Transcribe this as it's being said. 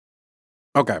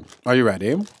Okay. Are you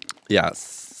ready?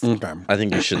 Yes. Okay. I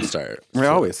think you should start. We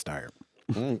always start.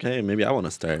 Okay, maybe I want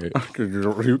to start.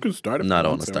 You can start. No, I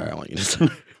don't want to start. I want you to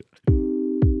start.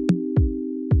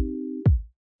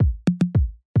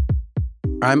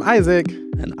 I'm Isaac.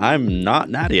 And I'm not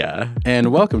Nadia.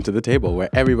 And welcome to the table where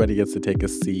everybody gets to take a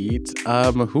seat.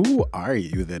 Who are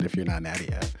you then if you're not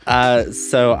Nadia?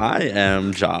 So I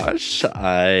am Josh.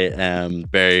 I am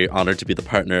very honored to be the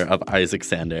partner of Isaac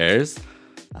Sanders.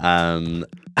 You're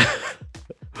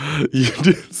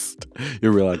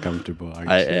real uncomfortable, aren't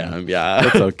you? I am, yeah.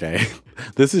 It's okay.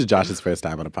 This is Josh's first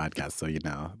time on a podcast, so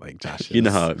Josh is, You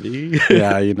know how it be.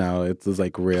 Yeah, it's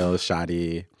like real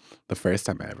shoddy. The first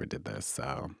time I ever did this,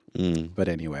 so. But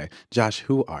anyway, Josh,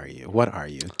 who are you? What are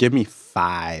you? Give me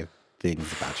 5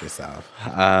 things about yourself.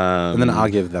 And then I'll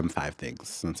give them 5 things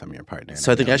since I'm your partner.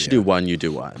 So I think I should do one, you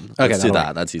do one. Okay, Let's do that.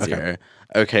 work. That's easier.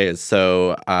 Okay,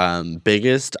 so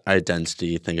biggest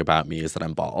identity thing about me is that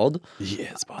I'm bald.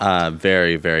 Yes, bald.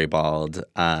 Very, very bald.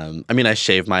 I mean, I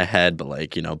shave my head, but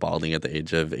balding at the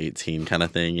age of 18 kind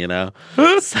of thing, So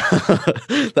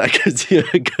that gives you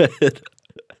a good...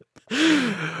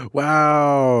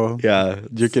 Wow. Yeah.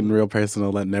 You're getting real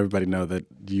personal, letting everybody know that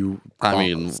you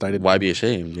started. Why be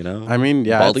ashamed, I mean,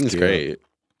 yeah. Balding's great.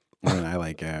 I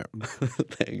like it.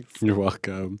 Thanks. You're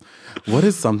welcome. What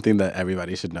is something that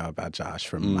everybody should know about Josh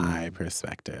from my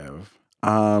perspective?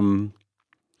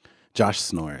 Josh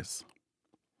snores.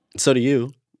 So do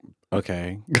you.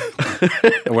 Okay.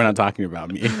 We're not talking about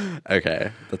me.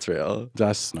 Okay, that's real.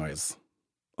 Josh snores.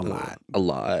 A lot. A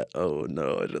lot. Oh,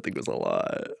 no, I didn't think it was a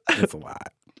lot. It's a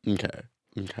lot. Okay.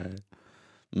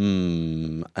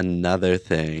 Another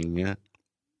thing.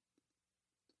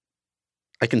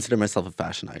 I consider myself a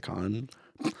fashion icon.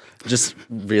 Just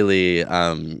really,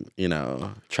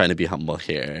 trying to be humble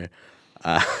here.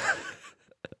 I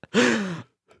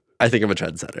think I'm a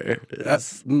trendsetter.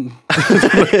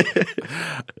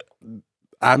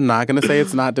 I'm not going to say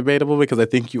it's not debatable because I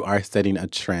think you are setting a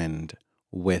trend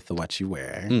with what you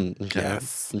wear. Okay.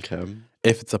 Yes. Okay.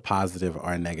 If it's a positive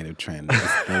or a negative trend is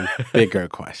the bigger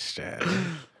question.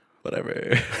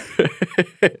 Whatever.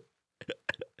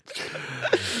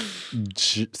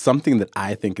 Something that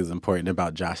I think is important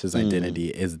about Josh's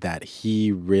identity is that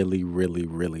he really, really,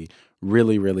 really,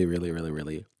 really, really, really, really,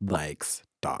 really likes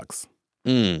dogs.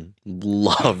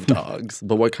 Love dogs.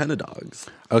 But what kind of dogs?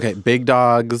 Okay, big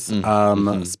dogs.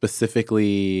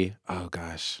 Specifically, oh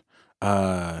gosh.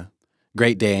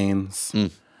 Great Danes.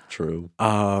 True.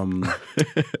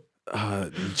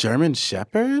 German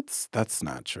Shepherds? That's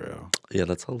not true. Yeah,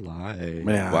 that's a lie.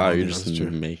 Yeah, wow, you're just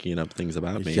making up things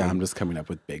about me. Yeah, I'm just coming up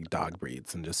with big dog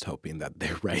breeds and just hoping that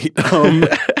they're right.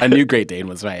 I knew Great Dane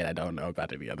was right. I don't know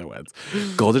about any other ones.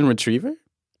 Golden Retriever?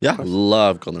 Yeah,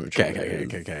 love Golden Retriever.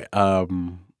 Okay.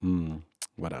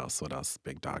 What else?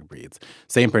 Big dog breeds.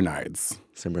 Saint Bernards.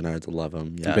 Saint Bernards, I love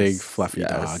them. Yes. Big fluffy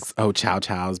dogs. Oh, Chow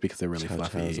Chows because they're really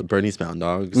fluffy. Chows. Bernese Mountain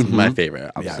Dogs, my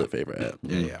favorite, absolute favorite.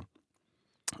 Yeah.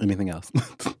 Anything else?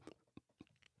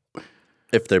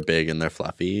 If they're big and they're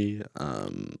fluffy,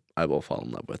 I will fall in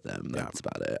love with them. That's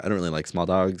about it. I don't really like small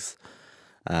dogs.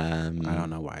 I don't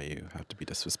know why you have to be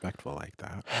disrespectful like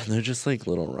that. They're just like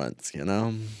little runts,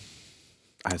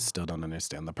 I still don't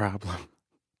understand the problem.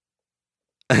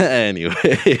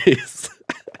 Anyways.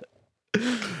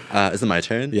 Is it my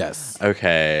turn? Yes.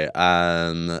 Okay.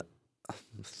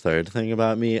 Third thing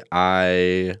about me,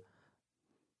 I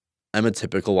am a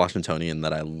typical Washingtonian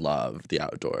that I love the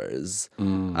outdoors.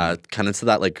 Kind of to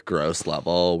that gross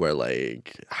level where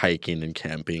hiking and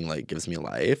camping gives me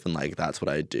life, and that's what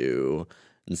I do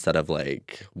instead of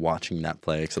watching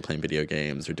Netflix or playing video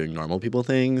games or doing normal people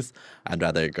things. I'd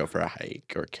rather go for a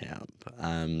hike or camp.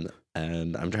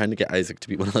 And I'm trying to get Isaac to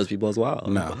be one of those people as well.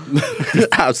 No.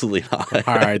 Absolutely not.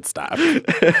 All right, stop.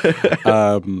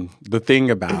 The thing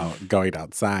about going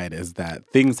outside is that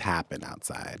things happen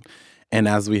outside. And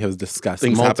as we have discussed,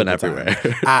 things happen everywhere.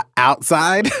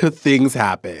 Outside, things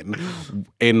happen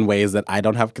in ways that I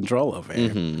don't have control over.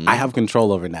 I have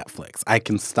control over Netflix. I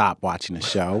can stop watching a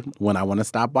show when I want to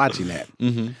stop watching it.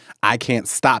 I can't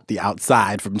stop the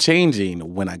outside from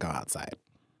changing when I go outside.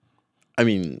 I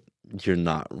mean, you're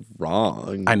not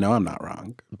wrong. I know I'm not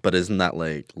wrong. But isn't that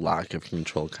lack of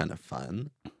control kind of fun?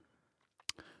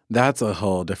 That's a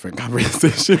whole different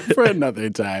conversation for another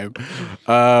time.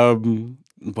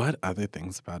 What other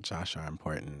things about Josh are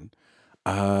important?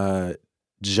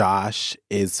 Josh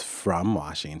is from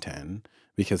Washington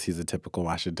because he's a typical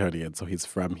Washingtonian, so he's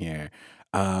from here.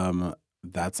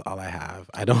 That's all I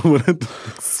have. I don't want to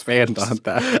expand on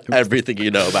that. Everything you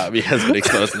know about me has been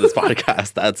exposed in this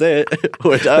podcast. That's it.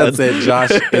 We're done. That's it. Josh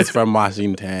is from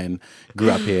Washington, grew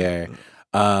up here.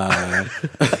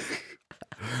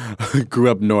 Grew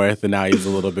up north, and now he's a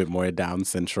little bit more down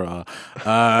central.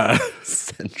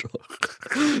 Central.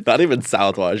 Not even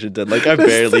South Washington. Like, I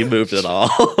barely moved at all.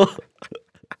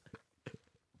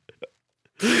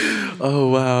 Oh,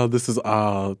 wow. This is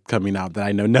all coming out that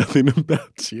I know nothing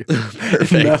about you.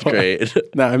 Perfect. Great.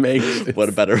 Now I'm anxious. What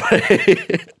a better way.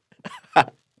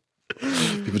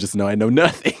 People just know I know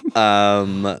nothing.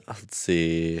 Let's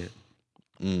see.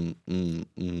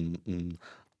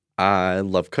 I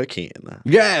love cooking.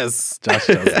 Yes, Josh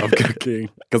does love cooking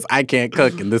because I can't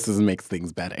cook, and this makes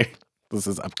things better. This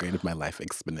has upgraded my life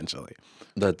exponentially.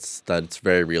 That's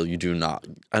very real. You do not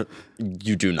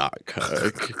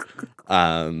cook,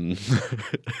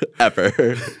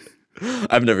 ever.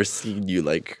 I've never seen you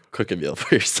like cook a meal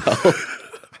for yourself.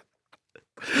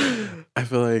 I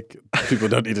feel like people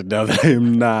don't need to know that I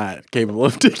am not capable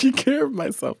of taking care of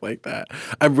myself like that.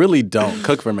 I really don't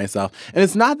cook for myself. And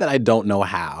it's not that I don't know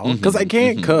how, because I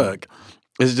can't cook.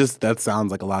 It's just that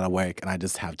sounds like a lot of work, and I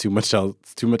just have too much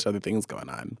other things going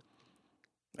on.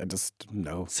 I just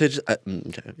know. Okay,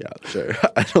 yeah, sure.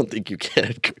 I don't think you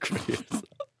can cook for yourself.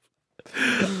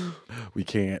 We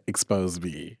can't expose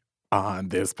me on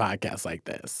this podcast like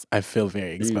this. I feel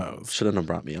very exposed. You shouldn't have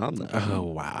brought me on that. Oh,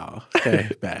 wow. Okay,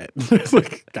 bet.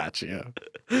 Got you.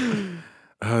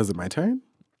 Is it my turn?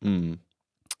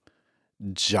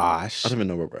 Josh. I don't even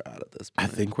know where we're at this point.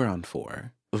 I think we're on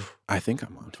 4. Oof. I think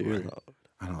I'm on 4. Dear Lord.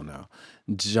 I don't know.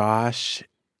 Josh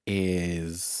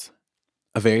is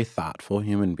a very thoughtful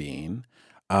human being.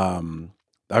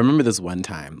 I remember this one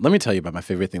time. Let me tell you about my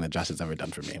favorite thing that Josh has ever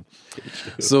done for me.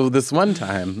 So this one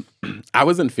time, I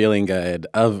wasn't feeling good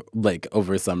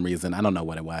over some reason. I don't know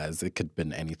what it was. It could have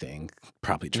been anything.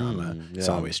 Probably trauma. Yeah. It's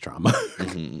always trauma.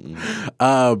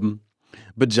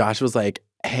 But Josh was like,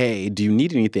 hey, do you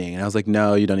need anything? And I was like,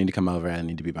 no, you don't need to come over. I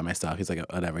need to be by myself. He's like,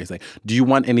 whatever. He's like, do you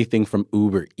want anything from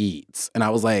Uber Eats? And I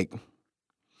was like,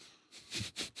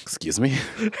 excuse me?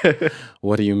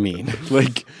 What do you mean?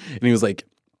 And he was like,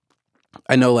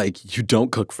 I know, you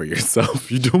don't cook for yourself.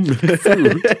 You don't make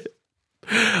food.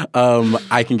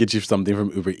 I can get you something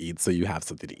from Uber Eats so you have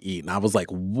something to eat. And I was like,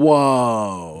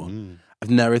 whoa. I've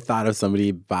never thought of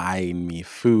somebody buying me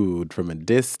food from a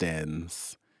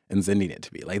distance and sending it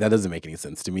to me. That doesn't make any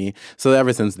sense to me. So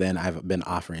ever since then, I've been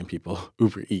offering people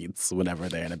Uber Eats whenever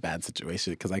they're in a bad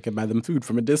situation because I can buy them food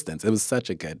from a distance. It was such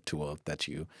a good tool that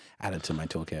you added to my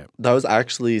toolkit. That was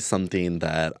actually something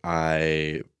that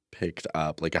I picked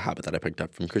up, a habit that I picked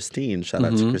up from Christine. Shout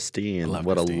out to Christine. What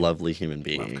Christine. A lovely human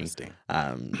being. Love Christine.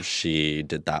 She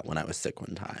did that when I was sick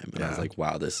one time. And I was like,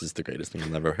 wow, this is the greatest thing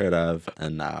I've ever heard of.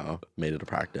 And now made it a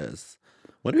practice.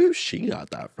 Wonder who she got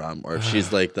that from. Or if she's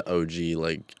the OG,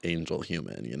 angel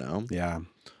human, you know? Yeah.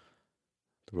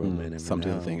 The world may never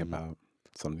Something know. to think about.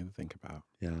 Something to think about.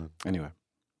 Yeah. Anyway.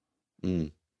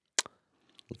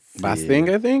 Last thing,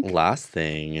 I think? Last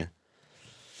thing.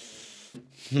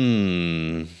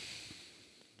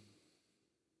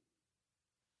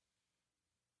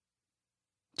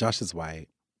 Josh is white.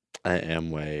 I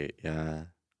am white, yeah.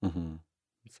 Mm-hmm.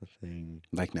 It's a thing.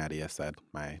 Like Nadia said,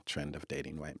 my trend of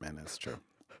dating white men is true.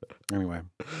 Anyway,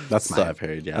 that's so I've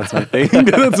heard, yeah. That's my thing.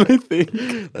 That's my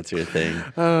thing. That's your thing.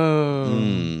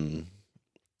 Oh.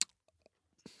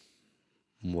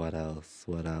 What else?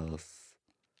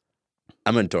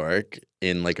 I'm a dork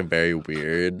in a very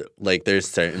weird, there's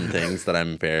certain things that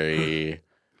I'm very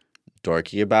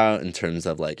dorky about in terms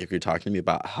of if you're talking to me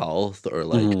about health or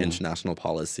international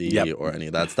policy or any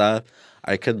of that stuff,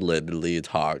 I could literally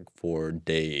talk for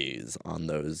days on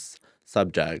those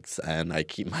subjects, and I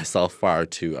keep myself far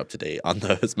too up to date on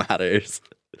those matters.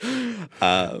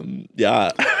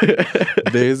 Yeah.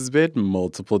 There's been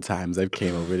multiple times I've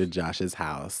came over to Josh's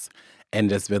house and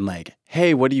just been like,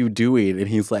 hey, what are you doing? And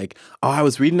he's like, oh, I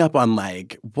was reading up on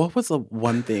what was the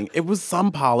one thing? It was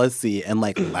some policy in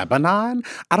Lebanon?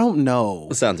 I don't know.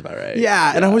 Sounds about right.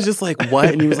 Yeah. And I was just like,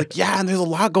 what? And he was like, yeah, and there's a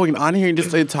lot going on here. And he just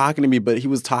started talking to me, but he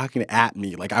was talking at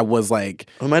me. I was it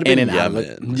might have been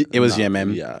Yemen. It was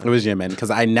Yemen. Yeah. It was Yemen. Because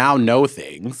I now know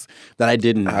things that I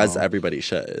didn't know. As everybody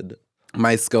should.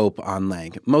 My scope on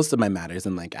most of my matters,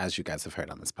 and as you guys have heard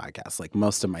on this podcast,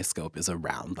 most of my scope is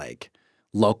around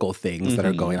local things that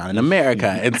are going on in America.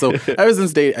 And so ever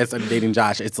since I started dating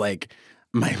Josh, it's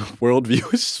my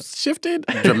worldview has shifted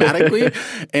dramatically.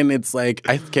 And it's I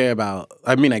cared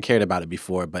about it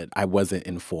before, but I wasn't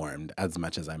informed as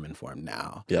much as I'm informed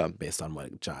now. Yeah. Based on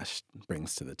what Josh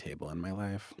brings to the table in my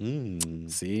life.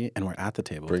 See? And we're at the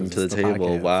table. Bring to the table.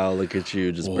 Podcast. Wow, look at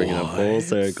you just bringing it full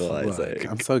circle, Isaac.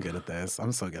 I'm so good at this.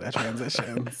 I'm so good at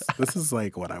transitions. This is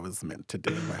what I was meant to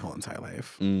do my whole entire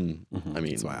life. I mean,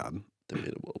 it's wild.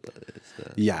 debatable,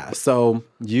 but yeah. So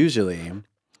usually,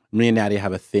 me and Nadia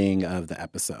have a thing of the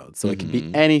episode. So it could be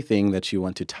anything that you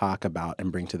want to talk about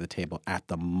and bring to the table at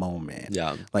the moment.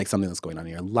 Yeah. Like something that's going on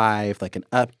in your life, like an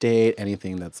update,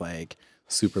 anything that's like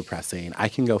super pressing. I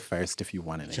can go first if you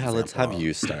want an example. let's have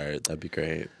you start. That'd be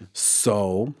great.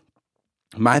 So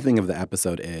my thing of the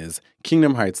episode is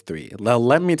Kingdom Hearts 3.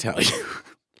 Let me tell you.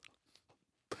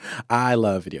 I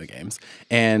love video games,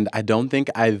 and I don't think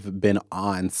I've been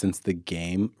on since the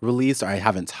game released, or I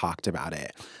haven't talked about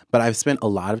it. But I've spent a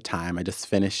lot of time. I just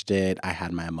finished it. I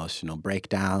had my emotional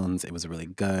breakdowns. It was really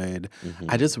good.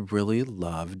 I just really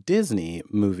love Disney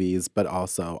movies, but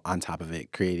also on top of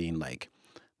it, creating like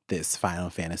this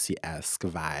Final Fantasy-esque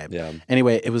vibe. Yeah.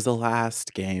 Anyway, it was the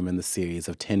last game in the series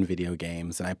of 10 video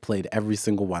games, and I played every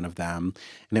single one of them.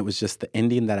 And it was just the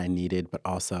ending that I needed, but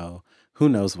also who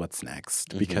knows what's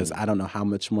next, because I don't know how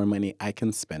much more money I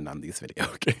can spend on these video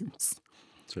games.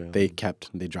 They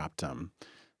dropped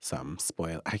some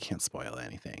spoil. I can't spoil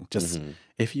anything. Just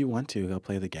if you want to, go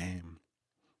play the game.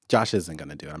 Josh isn't going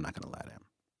to do it. I'm not going to let him.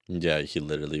 Yeah, he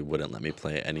literally wouldn't let me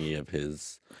play any of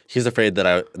his. He's afraid that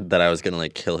I was gonna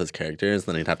like kill his characters,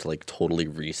 then he'd have to like totally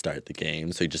restart the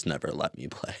game. So he just never let me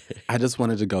play. I just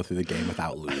wanted to go through the game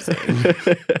without losing.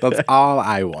 That's all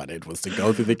I wanted, was to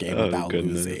go through the game without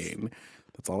losing.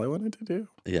 That's all I wanted to do.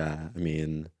 Yeah, I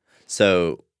mean,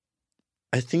 so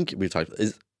I think we've talked.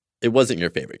 It wasn't your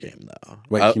favorite game though.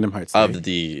 Wait, Kingdom Hearts 3? Of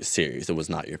the series, it was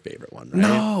not your favorite one, right?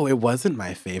 No, it wasn't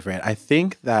my favorite. I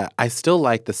think that I still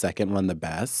like the second one the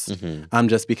best.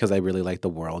 Just because I really like the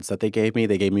worlds that they gave me.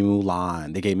 They gave me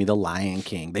Mulan. They gave me The Lion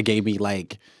King. They gave me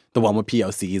like the one with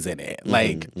POCs in it.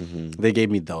 Like they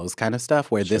gave me those kind of stuff.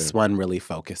 Where this one really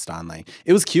focused on like,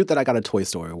 it was cute that I got a Toy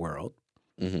Story world.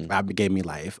 That gave me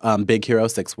life. Big Hero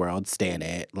 6 world, stan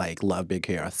it. Like, love Big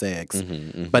Hero 6.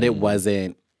 But it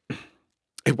wasn't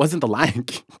The Lion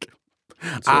King.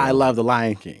 I love The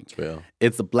Lion King. It's real.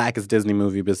 It's the blackest Disney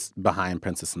movie behind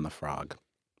Princess and the Frog,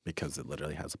 because it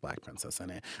literally has a black princess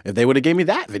in it. If they would have gave me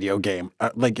that video game,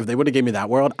 like if they would have gave me that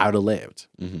world, I would have lived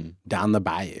down the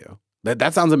bayou.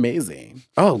 That sounds amazing.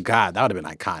 Oh God, that would have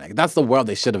been iconic. That's the world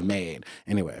they should have made.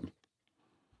 Anyway.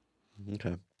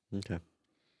 Okay.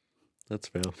 That's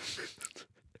real.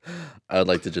 I would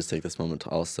like to just take this moment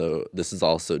to this is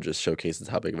also just showcases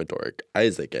how big of a dork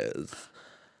Isaac is.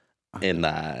 In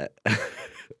that.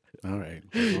 All right.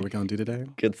 What are we going to do today?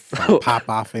 It's so pop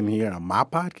off in here on my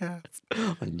podcast?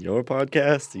 On your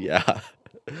podcast? Yeah.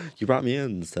 You brought me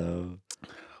in, so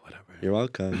whatever. You're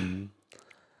welcome.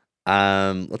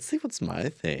 Let's see what's my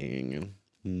thing.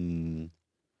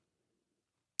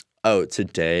 Oh,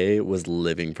 today was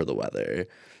living for the weather.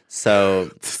 So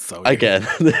again,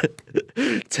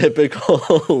 typical,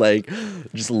 like,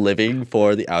 just living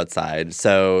for the outside.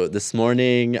 So this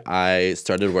morning I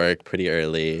started work pretty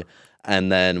early. And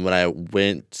then when I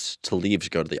went to leave to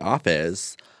go to the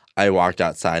office, I walked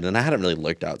outside. And I hadn't really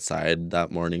looked outside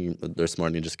this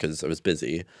morning just because I was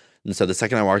busy. And so the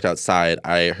second I walked outside,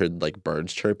 I heard like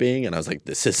birds chirping. And I was like,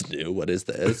 this is new. What is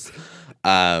this?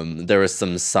 There was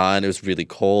some sun. It was really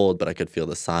cold, but I could feel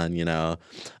the sun, you know.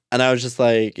 And I was just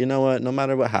like, you know what? No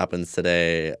matter what happens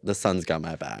today, the sun's got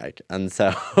my back. And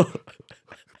so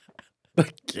I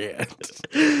can't.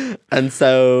 And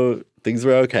so things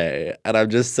were okay. And I'm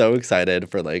just so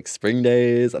excited for like spring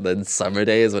days and then summer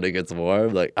days when it gets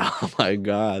warm. Like, oh my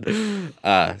God.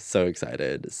 So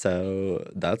excited. So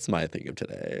that's my thing of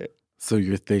today. So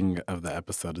your thing of the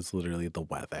episode is literally the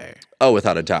weather. Oh,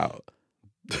 without a doubt.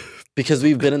 Because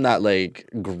we've been in that like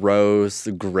gross,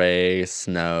 gray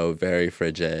snow, very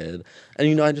frigid. And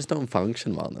you know, I just don't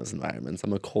function well in those environments.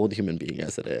 I'm a cold human being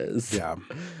as it is. Yeah,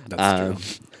 that's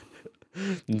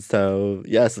true. And so,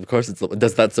 yes, of course,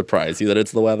 does that surprise you that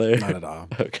it's the weather? Not at all.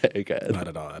 Okay, good. Not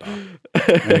at all.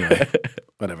 Anyway,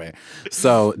 whatever.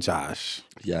 So, Josh.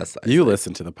 Yes. You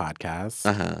listen to the podcast.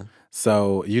 Uh-huh.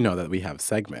 So, you know that we have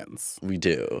segments. We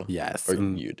do. Yes. Or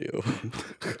you do.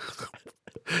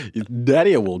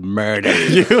 Nadia will murder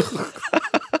you.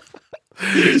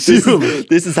 This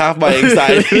is half my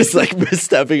anxiety. It's like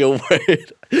misstepping a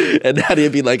word. And Nadia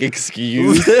be like,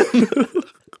 excuse him.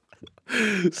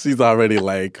 She's already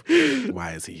like,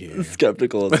 why is he here?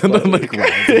 Skeptical. I'm like, why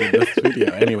is he in this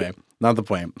video? Anyway, not the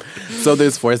point. So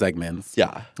there's 4 segments.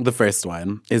 Yeah. The first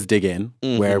one is Dig In,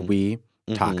 where we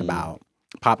talk about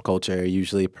pop culture,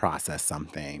 usually process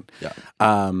something. Yeah.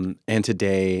 And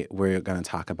today we're going to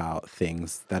talk about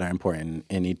things that are important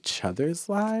in each other's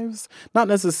lives. Not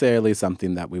necessarily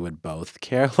something that we would both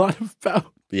care a lot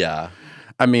about. Yeah.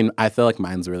 I mean, I feel like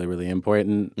mine's really, really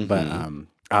important, but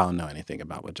I don't know anything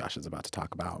about what Josh is about to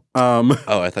talk about. Oh,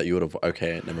 I thought you would have.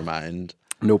 Okay, never mind.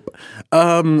 Nope.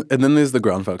 And then there's the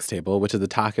grown folks table, which is the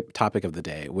topic of the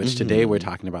day, which today we're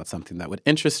talking about something that would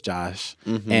interest Josh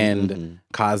and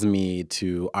cause me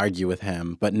to argue with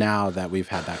him. But now that we've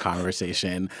had that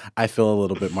conversation, I feel a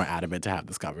little bit more adamant to have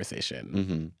this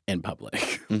conversation in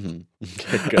public.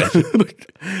 Okay, good.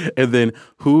 And then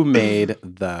who made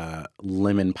the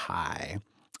lemon pie,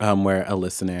 where a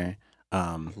listener...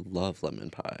 Love lemon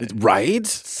pie. Right?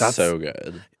 That's so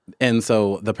good. And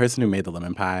so the person who made the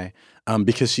lemon pie,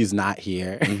 because she's not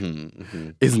here,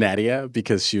 is Nadia,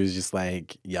 because she was just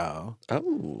like, yo,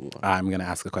 I'm going to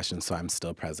ask a question so I'm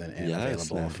still present and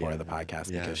available for the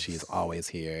podcast because she's always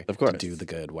here to do the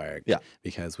good work. Yeah.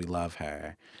 Because we love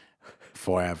her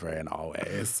forever and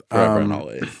always. Forever and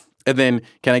always. And then,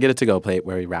 can I get a to-go plate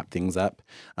where we wrap things up?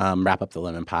 Wrap up the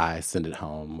lemon pie, send it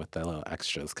home with the little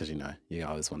extras because, you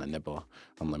always want to nibble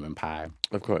on lemon pie.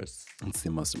 Of course. It's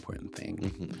the most important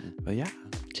thing. But yeah.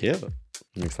 Cute.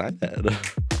 I'm excited.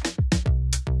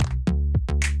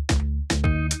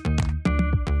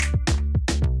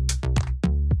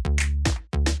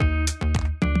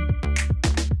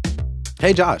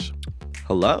 Hey, Josh.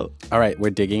 Hello. All right,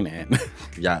 we're digging in.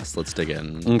 Yes, let's dig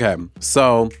in. Okay,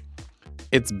 so...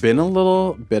 It's been a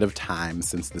little bit of time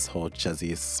since this whole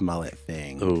Jussie Smollett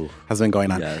thing has been going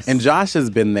on. Yes. And Josh has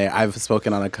been there. I've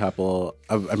spoken on a couple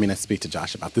I speak to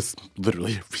Josh about this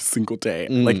literally every single day.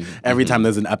 Like, every time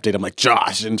there's an update, I'm like,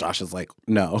 Josh! And Josh is like,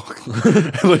 no.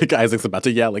 Like, Isaac's about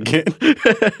to yell again.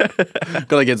 Because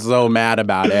I get so mad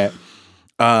about it.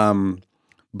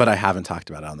 But I haven't talked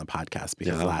about it on the podcast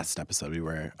because last episode we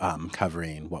were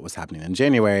covering what was happening in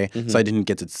January. So I didn't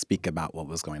get to speak about what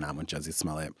was going on with Jussie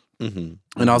Smollett. And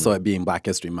also it being Black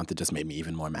History Month, it just made me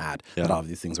even more mad that all of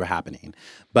these things were happening.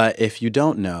 But if you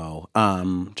don't know,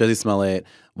 Jussie Smollett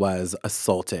was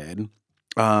assaulted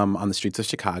on the streets of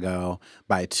Chicago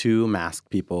by two masked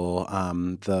people.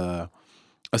 The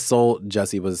assault,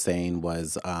 Jussie was saying,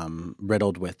 was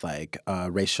riddled with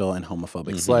racial and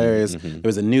homophobic slurs. There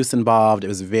was a noose involved. It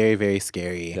was very, very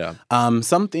scary. Yeah.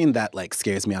 Something that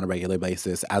scares me on a regular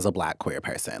basis as a Black queer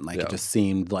person. It just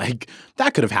seemed like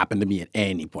that could have happened to me at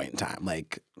any point in time,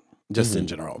 just in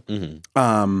general.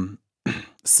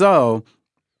 So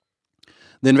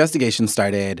the investigation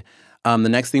started. The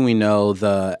next thing we know,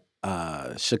 the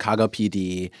Chicago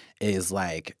PD is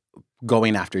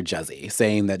going after Jussie,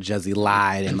 saying that Jussie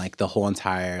lied and the whole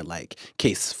entire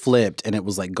case flipped, and it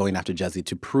was going after Jussie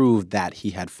to prove that he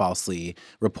had falsely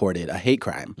reported a hate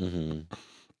crime.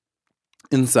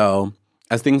 And so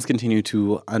as things continue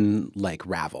to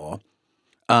unravel,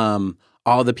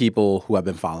 all the people who have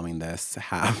been following this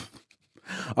have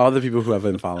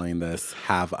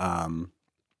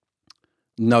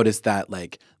noticed that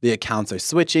the accounts are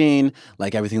switching,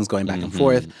 everything's going back and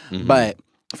forth, but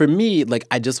for me,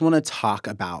 I just want to talk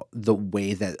about the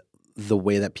way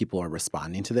that people are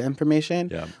responding to the information.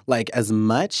 Yeah. As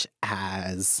much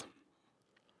as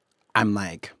I'm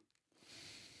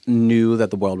knew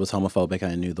that the world was homophobic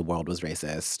and I knew the world was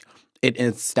racist, it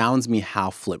astounds me how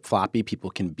flip-floppy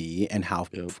people can be and how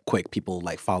quick people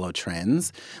follow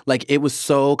trends. It was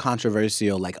so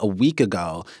controversial a week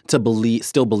ago to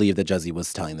still believe that Jussie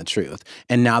was telling the truth.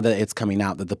 And now that it's coming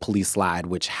out that the police lied,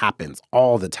 which happens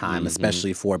all the time,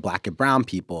 especially for Black and brown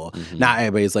people, now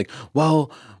everybody's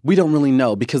well, we don't really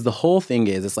know. Because the whole thing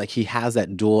is, it's he has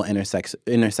that dual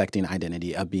intersecting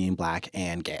identity of being Black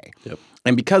and gay. Yep.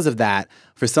 And because of that,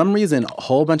 for some reason, a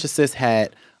whole bunch of cishet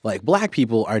Black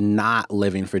people are not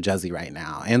living for Jussie right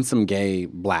now. And some gay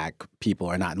Black people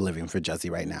are not living for Jussie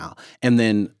right now. And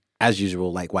then, as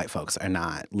usual, white folks are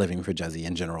not living for Jussie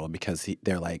in general because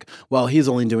they're well, he's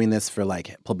only doing this for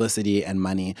publicity and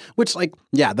money, which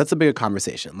that's a bigger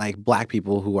conversation. Black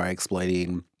people who are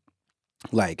exploiting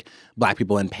Black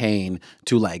people in pain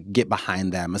to get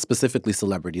behind them, specifically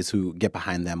celebrities who get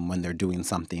behind them when they're doing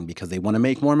something because they want to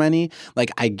make more money.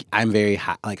 I'm very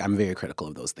I'm very critical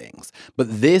of those things. But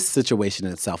this situation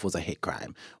in itself was a hate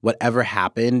crime. Whatever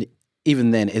happened,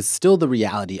 even then, is still the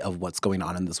reality of what's going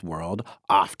on in this world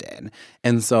often.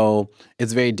 And so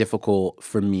it's very difficult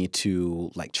for me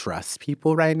to trust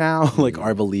people right now,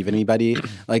 or believe anybody,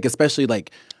 especially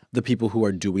the people who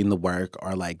are doing the work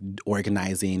or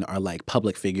organizing or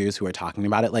public figures who are talking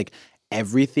about it.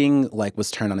 Everything was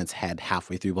turned on its head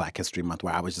halfway through Black History Month,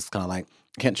 where I was just kind of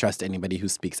can't trust anybody who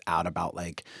speaks out about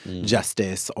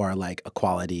justice or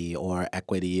equality or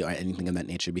equity or anything of that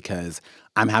nature, because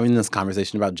I'm having this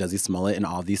conversation about Jussie Smollett in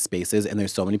all these spaces, and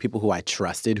there's so many people who I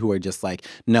trusted who are just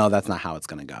no, that's not how it's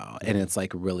gonna go. And it's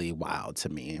really wild to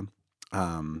me.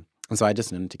 And so I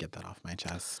just needed to get that off my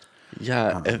chest.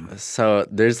 Yeah. So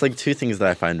there's two things that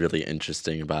I find really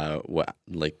interesting about what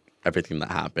everything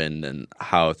that happened and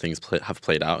how things have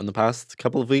played out in the past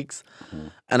couple of weeks.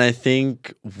 And I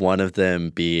think one of them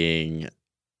being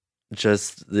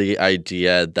just the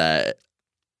idea that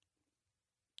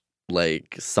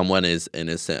like someone is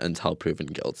innocent until proven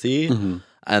guilty,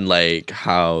 and like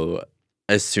how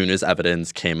as soon as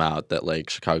evidence came out that like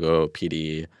Chicago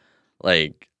PD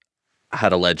like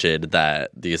had alleged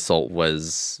that the assault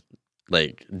was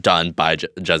like done by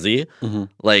Jesse,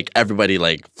 like everybody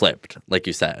like flipped, like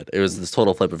you said. It was this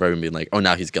total flip of everyone being like, oh,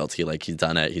 now he's guilty, like he's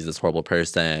done it, he's this horrible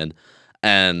person.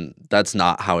 And that's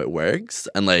not how it works.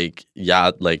 And like,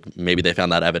 yeah, like maybe they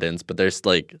found that evidence, but there's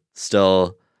like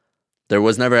still, there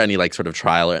was never any like sort of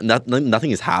trial or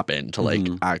nothing has happened to like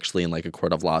actually in like a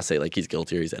court of law say like he's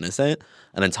guilty or he's innocent.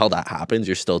 And until that happens,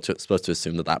 you're still supposed to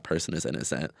assume that that person is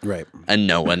innocent. Right. And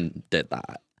no one did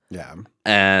that. Yeah.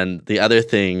 And the other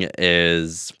thing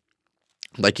is,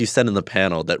 like you said in the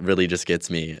panel, that really just gets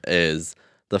me is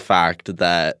the fact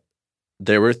that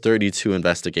there were 32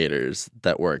 investigators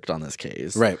that worked on this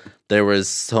case. Right. There was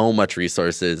so much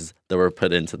resources that were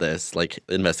put into this, like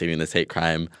investigating this hate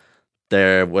crime.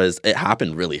 It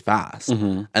happened really fast.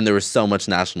 And there was so much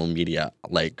national media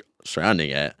like surrounding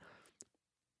it.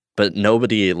 But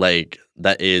nobody like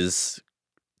that is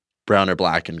brown or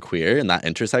black and queer in that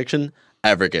intersection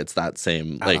ever gets that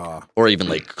same like or even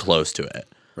like close to it.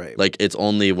 Right. Like it's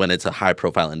only when it's a high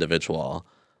profile individual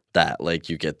that like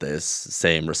you get this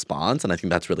same response, and I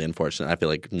think that's really unfortunate. I feel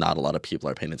like not a lot of people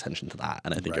are paying attention to that,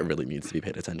 and I think it really needs to be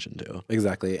paid attention to.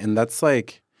 Exactly. And that's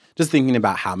like just thinking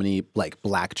about how many like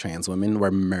black trans women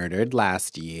were murdered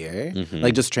last year,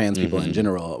 like just trans people in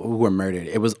general who were murdered.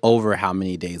 It was over how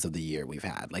many days of the year we've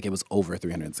had. Like it was over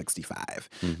 365.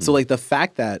 So like the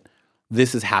fact that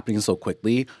this is happening so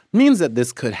quickly means that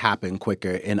this could happen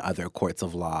quicker in other courts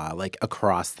of law, like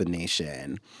across the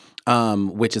nation,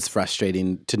 which is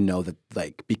frustrating to know that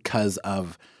like because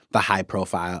of the high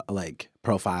profile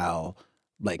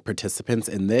participants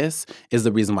in this is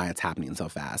the reason why it's happening so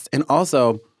fast. And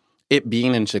also it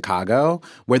being in Chicago,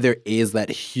 where there is that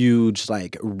huge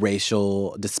like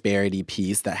racial disparity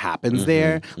piece that happens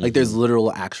there, like there's literal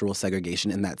actual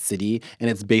segregation in that city, and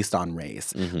it's based on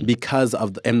race because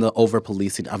of the over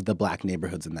policing of the black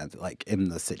neighborhoods in that like in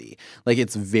the city. Like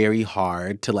it's very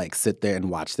hard to like sit there and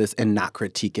watch this and not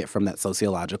critique it from that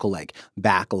sociological like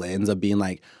back lens of being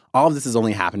like, all of this is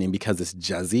only happening because it's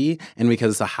Juzzy and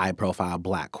because it's a high profile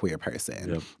black queer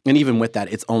person. Yep. And even with that,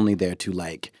 it's only there to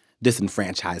like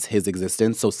disenfranchise his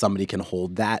existence so somebody can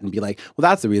hold that and be like, well,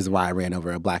 that's the reason why I ran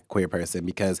over a black queer person,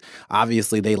 because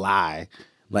obviously they lie.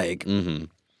 Like, I'm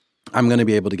going to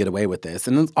be able to get away with this.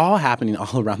 And it's all happening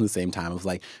all around the same time. It was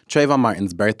like Trayvon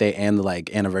Martin's birthday and the like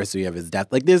anniversary of his death.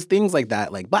 Like there's things like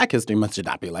that. Like Black History Month should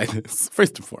not be like this,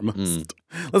 first and foremost.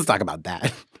 Let's talk about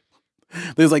that.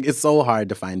 There's like, it's so hard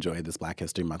to find joy this Black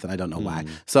History Month, and I don't know why.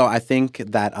 So I think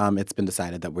that it's been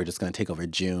decided that we're just going to take over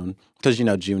June, because, you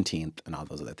know, Juneteenth and all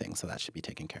those other things. So that should be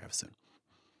taken care of soon.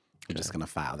 We're just going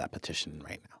to file that petition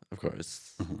right now. Of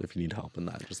course. If you need help in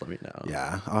that, just let me know.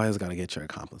 Yeah. Always got to get your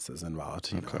accomplices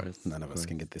involved. Of course. None of us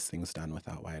can get these things done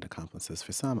without white accomplices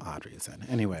for some odd reason.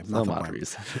 Anyway. Some odd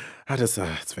reason. I just,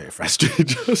 it's very frustrating.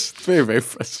 Just very, very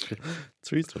frustrating.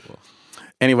 It's reasonable.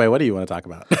 Anyway, what do you want to talk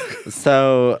about?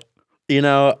 So... You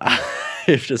know,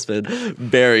 it's just been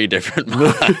very different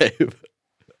vibe.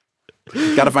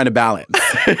 Got to find a balance.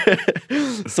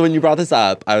 So when you brought this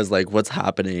up, I was like, what's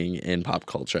happening in pop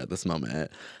culture at this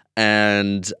moment?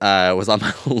 And I was on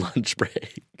my lunch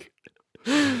break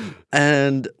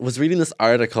and was reading this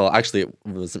article. Actually, it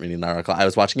wasn't reading the article. I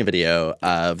was watching a video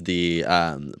of the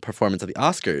performance of the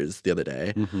Oscars the other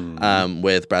day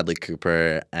with Bradley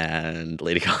Cooper and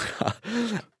Lady Gaga.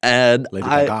 And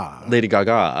Lady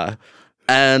Gaga.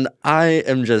 And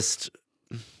I'm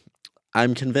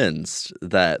convinced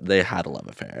that they had a love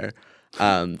affair.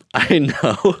 I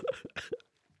know.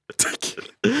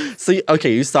 So,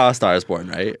 okay, you saw A Star Is Born,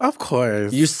 right? Of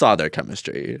course. You saw their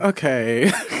chemistry.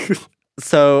 Okay.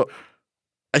 So,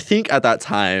 I think at that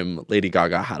time, Lady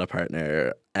Gaga had a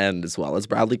partner, and as well as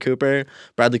Bradley Cooper.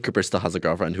 Bradley Cooper still has a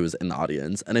girlfriend who was in the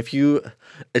audience. And it's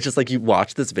just like you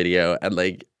watch this video and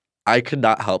like, I could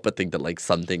not help but think that like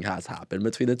something has happened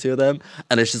between the two of them.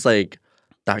 And it's just like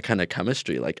that kind of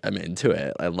chemistry. Like I'm into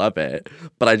it. I love it.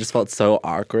 But I just felt so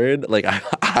awkward. Like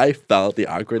I felt the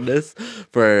awkwardness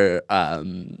for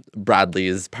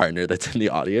Bradley's partner that's in the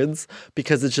audience,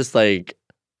 because it's just like,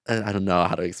 I don't know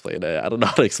how to explain it. I don't know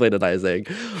how to explain it, Isaac.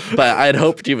 But I'd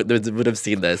hoped you would have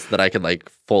seen this, that I could like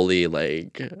fully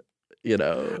like, you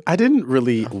know. I didn't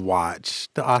really watch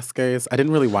the Oscars. I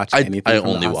didn't really watch anything I from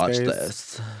only the Oscars. watched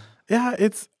this. Yeah,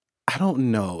 I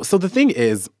don't know. So the thing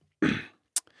is,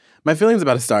 My feelings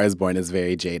about A Star Is Born is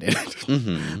very jaded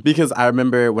because I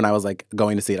remember when I was like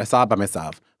going to see it, I saw it by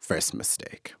myself. First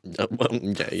mistake.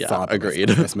 Okay, yeah, Saw it by agreed.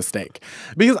 myself. First mistake.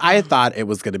 Because I thought it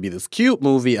was going to be this cute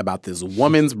movie about this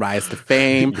woman's rise to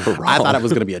fame. You're wrong. I thought it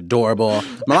was going to be adorable.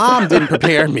 My mom didn't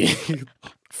prepare me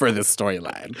for this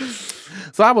storyline.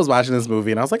 So I was watching this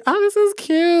movie and I was like, oh, this is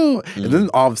cute. And then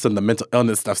all of a sudden the mental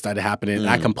illness stuff started happening and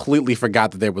I completely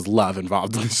forgot that there was love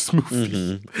involved in this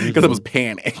movie because it was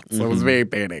panic. So it was very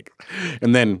panic.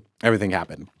 And then everything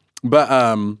happened.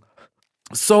 But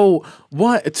so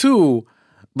what, two,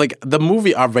 like the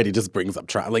movie already just brings up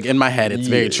trauma. Like in my head, it's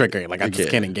very triggering. Like I just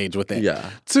can't engage with it. Yeah.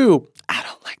 Two, I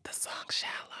don't like the song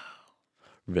Shallow.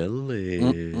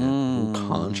 Really?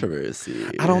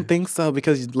 Controversy. I don't think so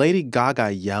because Lady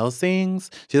Gaga sings.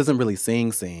 She doesn't really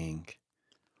sing.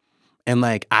 And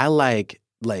like I like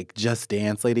Just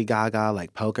Dance Lady Gaga,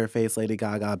 like Poker Face Lady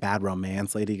Gaga, Bad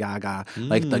Romance Lady Gaga,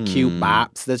 like the cute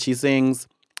bops that she sings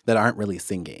that aren't really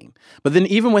singing. But then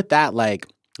even with that, like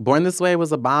Born This Way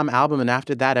was a bomb album, and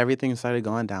after that, everything started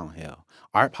going downhill.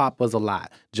 Art Pop was a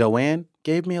lot. Joanne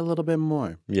gave me a little bit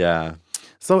more. Yeah.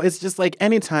 So it's just like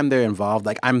anytime they're involved,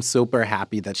 like I'm super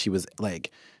happy that she was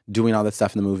like doing all this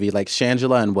stuff in the movie. Like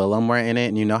Shangela and Willem were in it,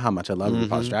 and you know how much I love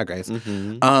RuPaul's Drag Race.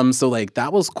 So like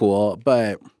that was cool,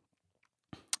 but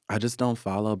I just don't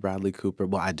follow Bradley Cooper.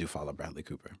 Well, I do follow Bradley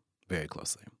Cooper very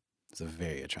closely. He's a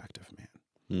very attractive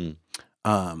man.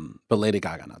 But Lady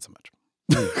Gaga, not so much.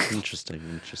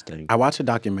 Interesting. I watched a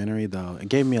documentary though. It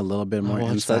gave me a little bit more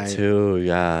insight. I watched that too.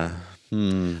 Yeah.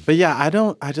 But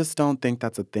yeah, I just don't think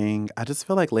that's a thing. I just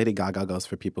feel like Lady Gaga goes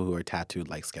for people who are tattooed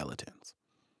like skeletons.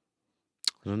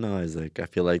 I don't know, Isaac. I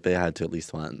feel like they had to at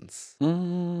least once. I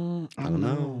don't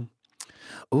know.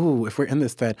 Ooh, if we're in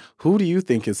this thread, who do you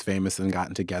think is famous and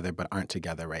gotten together but aren't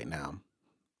together right now?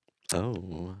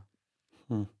 Oh.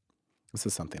 This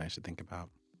is something I should think about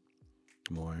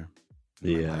more.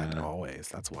 Yeah. Always.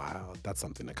 That's wild. That's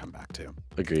something to come back to.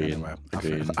 Agreed. Anyway,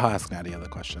 Agreed. I'll ask Nadia the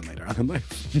question later on in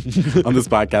life. On this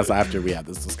podcast after we have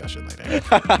this discussion later.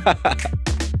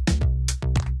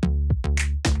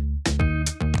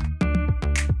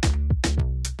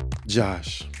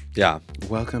 Josh. Yeah.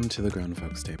 Welcome to the Grown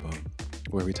Folks Table,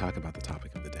 where we talk about the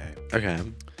topic of the day. Okay.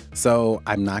 So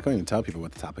I'm not going to tell people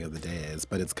what the topic of the day is,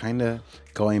 but it's kind of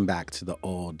going back to the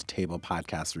old table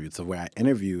podcast roots of where I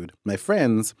interviewed my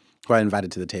friends who I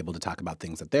invited to the table to talk about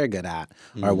things that they're good at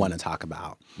or want to talk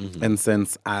about. And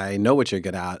since I know what you're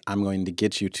good at, I'm going to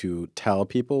get you to tell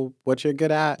people what you're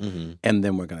good at, and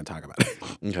then we're going to talk about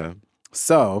it. Okay.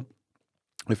 So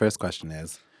my first question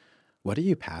is, what are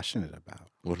you passionate about?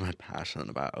 What am I passionate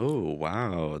about? Oh,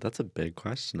 wow. That's a big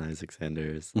question, Isaac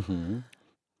Sanders.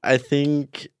 I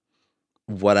think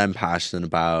what I'm passionate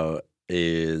about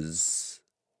is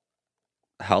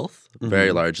health,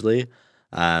 very largely.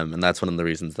 And that's one of the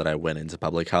reasons that I went into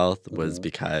public health was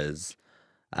because,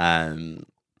 I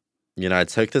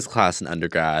took this class in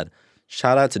undergrad.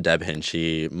 Shout out to Deb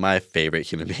Hinchy, my favorite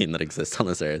human being that exists on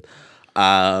this earth.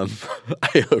 I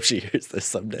hope she hears this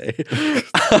someday.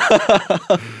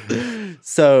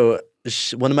 So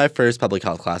one of my first public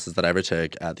health classes that I ever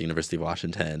took at the University of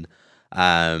Washington,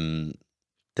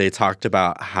 they talked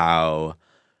about how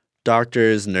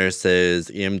doctors, nurses,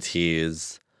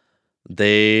 EMTs,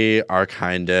 they are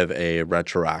kind of a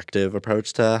retroactive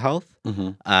approach to health.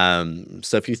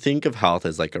 So if you think of health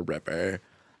as like a river,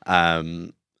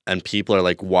 and people are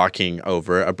like walking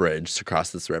over a bridge to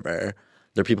cross this river,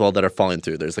 there are people that are falling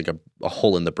through. There's like a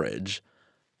hole in the bridge.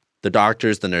 The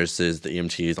doctors, the nurses, the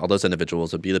EMTs, all those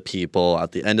individuals would be the people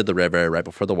at the end of the river right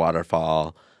before the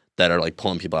waterfall that are like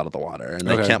pulling people out of the water. And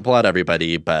they can't pull out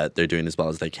everybody, but they're doing as well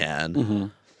as they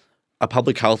can. A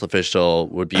public health official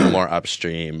would be more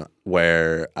upstream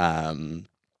where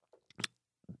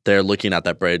they're looking at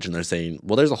that bridge and they're saying,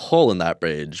 well, there's a hole in that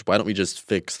bridge. Why don't we just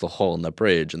fix the hole in the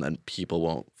bridge and then people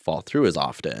won't fall through as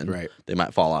often. Right. They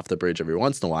might fall off the bridge every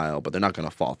once in a while, but they're not going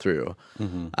to fall through.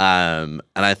 And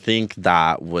I think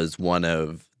that was one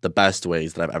of the best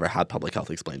ways that I've ever had public health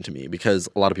explained to me because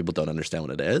a lot of people don't understand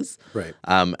what it is. Right.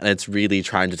 And it's really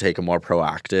trying to take a more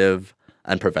proactive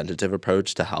and preventative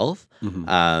approach to health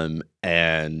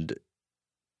and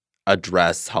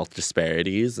address health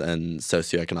disparities and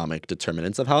socioeconomic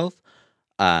determinants of health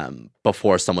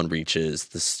before someone reaches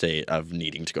the state of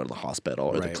needing to go to the hospital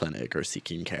or the clinic or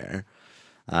seeking care.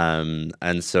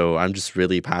 And so I'm just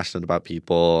really passionate about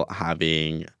people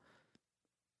having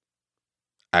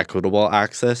equitable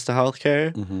access to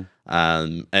healthcare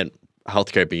and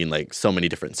healthcare being like so many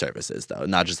different services though,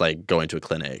 not just like going to a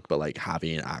clinic, but like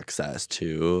having access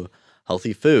to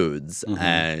healthy foods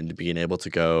and being able to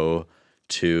go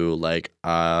to like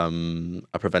a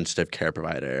preventative care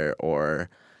provider or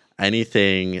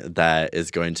anything that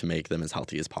is going to make them as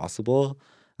healthy as possible,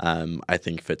 I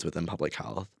think fits within public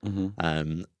health.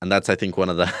 And that's, I think, one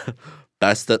of the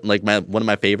best that like one of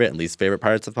my favorite and least favorite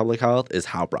parts of public health is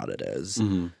how broad it is.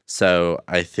 So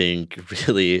I think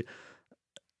really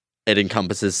it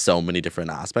encompasses so many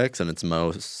different aspects and it's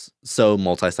so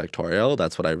multi-sectorial.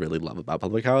 That's what I really love about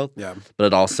public health. Yeah. But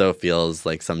it also feels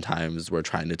like sometimes we're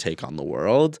trying to take on the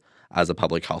world as a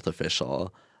public health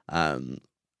official.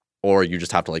 Or you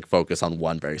just have to like focus on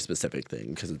one very specific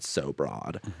thing because it's so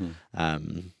broad.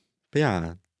 But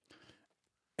yeah.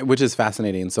 Which is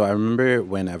fascinating. So I remember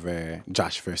whenever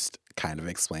Josh first kind of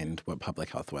explained what public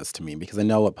health was to me, because I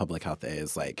know what public health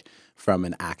is, like from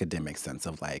an academic sense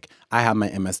of like, I have my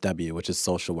MSW, which is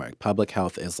social work. Public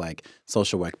health is like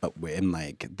social work, but we're in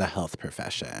like the health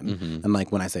profession. And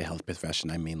like when I say health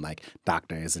profession, I mean like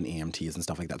doctors and EMTs and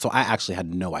stuff like that. So I actually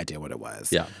had no idea what it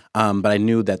was. Yeah. But I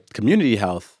knew that community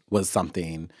health was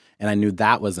something, and I knew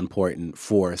that was important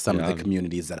for some of the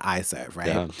communities that I serve, right?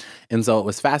 Yeah. And so it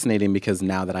was fascinating because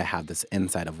now that I have this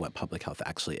insight of what public health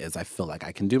actually is, I feel like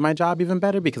I can do my job even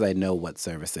better because I know what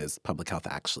services public health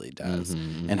actually does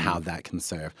and how that can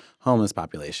serve homeless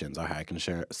populations, or how it can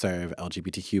serve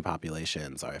LGBTQ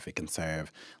populations, or if it can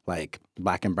serve like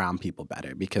Black and brown people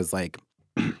better. Because like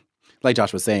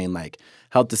Josh was saying, like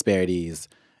health disparities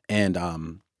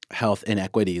and health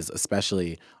inequities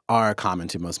especially are common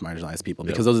to most marginalized people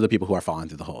because those are the people who are falling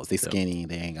through the holes. They skinny,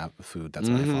 they ain't got food, that's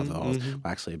why they fall through the holes. Well,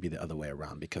 actually, it'd be the other way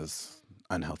around because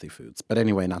unhealthy foods. But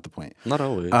anyway, not the point. Not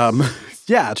always.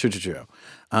 Yeah, true.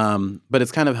 But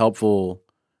it's kind of helpful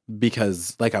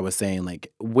because, like I was saying,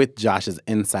 like with Josh's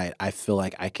insight, I feel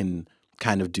like I can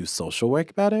kind of do social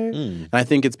work better. And I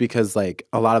think it's because like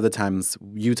a lot of the times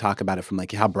you talk about it from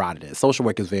like how broad it is. Social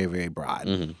work is very, very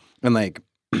broad. And like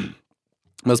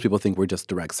most people think we're just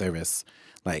direct service,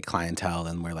 like clientele,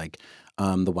 and we're like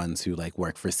the ones who like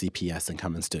work for CPS and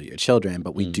come and steal your children.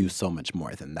 But we do so much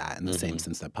more than that in the same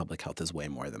sense that public health is way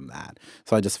more than that.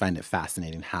 So I just find it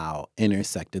fascinating how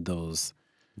intersected those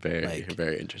very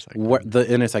intersected.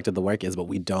 Intersected the work is, but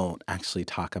we don't actually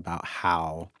talk about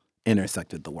how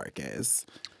intersected the work is.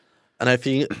 And I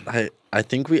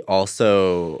think we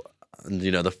also,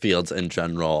 the fields in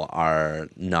general are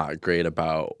not great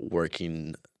about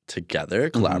working together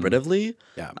collaboratively.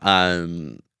 Yeah.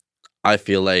 I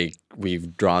feel like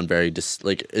we've drawn very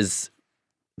as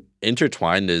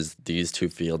intertwined as these two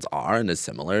fields are and as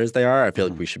similar as they are. I feel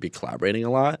like we should be collaborating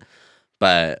a lot.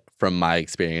 But from my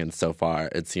experience so far,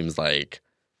 it seems like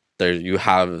you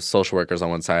have social workers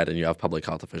on one side and you have public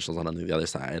health officials on the other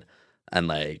side. And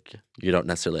like you don't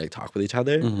necessarily like talk with each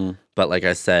other. But like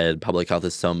I said, public health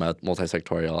is so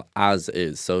multi-sectorial, as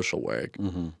is social work,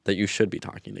 that you should be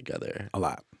talking together.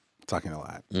 Talking a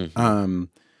lot.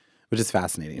 Which is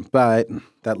fascinating. But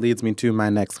that leads me to my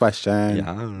next question.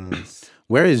 Yes.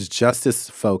 Where is justice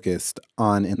focused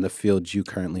on in the field you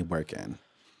currently work in?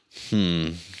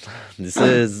 This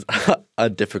is a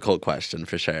difficult question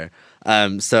for sure.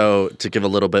 So to give a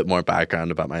little bit more background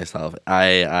about myself,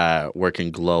 I work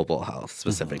in global health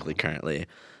specifically currently.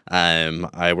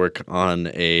 I work on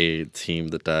a team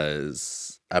that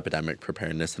does epidemic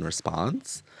preparedness and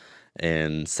response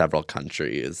in several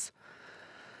countries.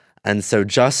 And so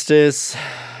justice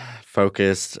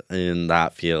focused in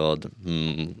that field,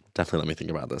 definitely let me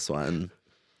think about this one.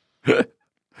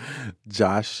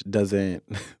 Josh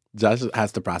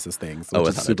has to process things, which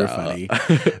is super funny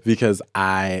because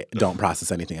I don't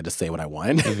process anything. I just say what I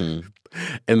want.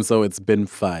 And so it's been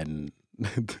fun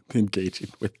engaging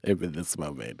with him in this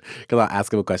moment because I'll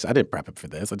ask him a question. I didn't prep him for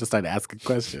this. I just started asking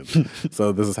questions.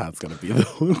 So this is how it's going to be the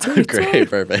whole time. Great,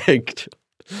 perfect.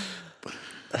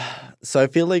 So I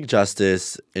feel like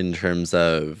justice in terms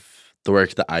of the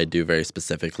work that I do very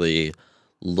specifically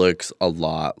looks a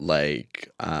lot like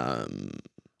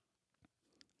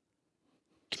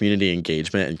community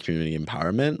engagement and community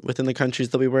empowerment within the countries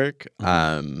that we work.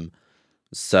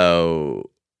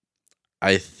 So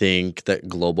I think that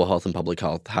global health and public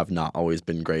health have not always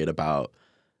been great about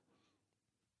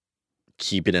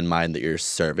keeping in mind that you're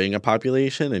serving a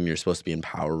population and you're supposed to be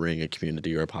empowering a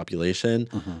community or a population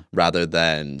rather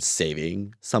than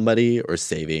saving somebody or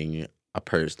saving a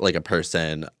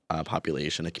person, a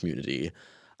population, a community.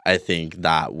 I think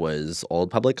that was old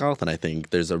public health, and I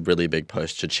think there's a really big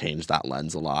push to change that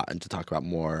lens a lot and to talk about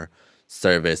more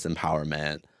service,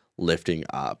 empowerment, lifting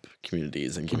up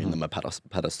communities and giving them a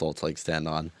pedestal to like stand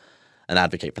on and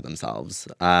advocate for themselves.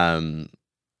 I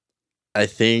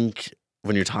think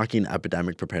when you're talking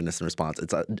epidemic preparedness and response,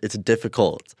 it's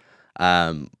difficult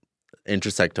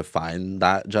intersect to find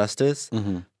that justice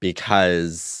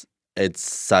because it's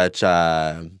such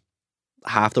a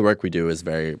half the work we do is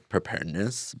very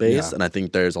preparedness based, and I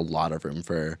think there's a lot of room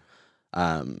for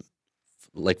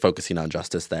like focusing on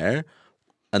justice there.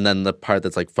 And then the part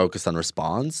that's like focused on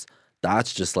response,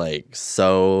 that's just like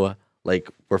so like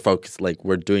we're focused, like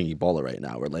we're doing Ebola right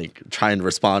now. We're like trying to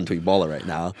respond to Ebola right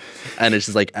now. And it's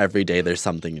just like every day there's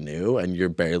something new and you're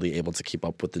barely able to keep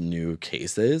up with the new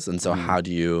cases. And so how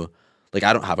do you, like,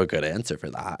 I don't have a good answer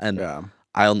for that. And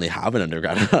I only have an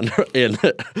undergrad in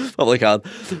public health.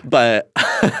 But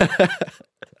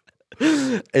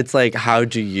it's like, how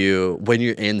do you, when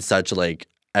you're in such like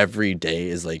every day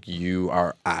is like you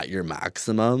are at your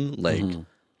maximum, like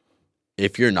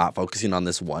if you're not focusing on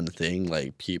this one thing,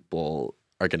 like people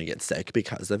are going to get sick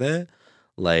because of it.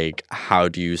 Like, how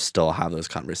do you still have those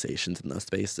conversations in those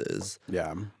spaces?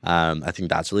 Yeah. I think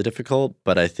that's really difficult.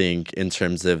 But I think in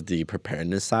terms of the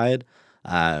preparedness side,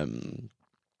 I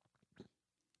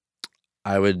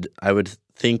would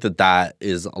think that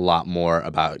is a lot more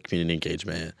about community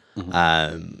engagement,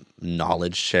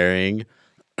 knowledge sharing,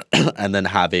 and then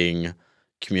having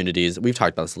communities. We've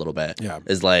talked about this a little bit. Yeah,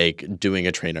 is like doing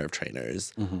a trainer of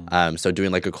trainers. So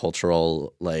doing like a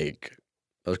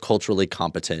culturally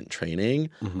competent training,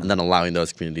 and then allowing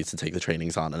those communities to take the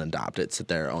trainings on and adapt it to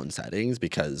their own settings.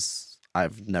 Because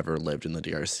I've never lived in the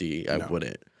DRC, I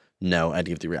wouldn't know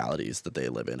any of the realities that they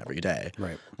live in every day.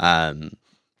 Right.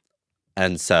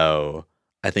 And so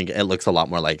I think it looks a lot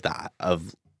more like that,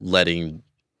 of letting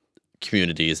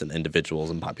communities and individuals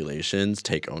and populations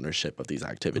take ownership of these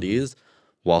activities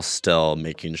while still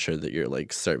making sure that you're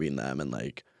like serving them and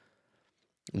like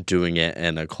doing it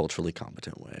in a culturally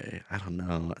competent way. I don't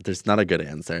know. There's not a good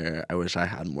answer. I wish I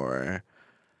had more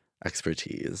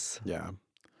expertise. Yeah.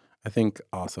 I think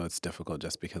also it's difficult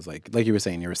just because like you were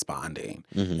saying, you're responding.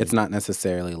 It's not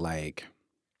necessarily like,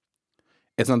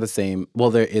 it's not the same. Well,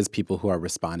 there is people who are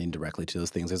responding directly to those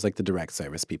things. There's like the direct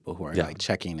service people who are like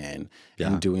checking in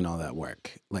and doing all that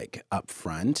work like up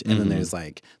front. And then there's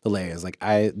like the layers. Like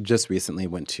I just recently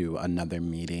went to another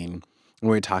meeting and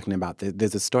we were talking about,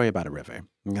 there's a story about a river.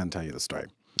 I'm going to tell you the story.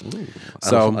 Ooh,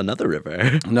 so another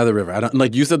river. Another river. I don't,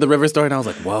 like you said the river story and I was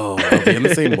like, whoa, are we in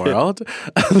the same world?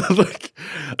 Like,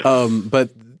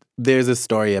 but there's a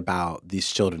story about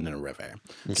these children in a river.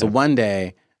 Okay. So one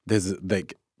day there's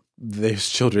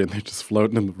children, they're just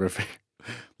floating in the river.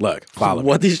 Look, follow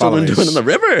what these children doing in the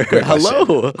river? Great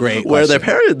Hello. Great Where are their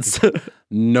parents?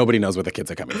 Nobody knows where the kids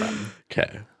are coming from.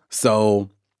 Okay. So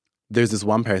there's this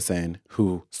one person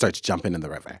who starts jumping in the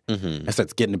river and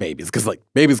starts getting the babies because like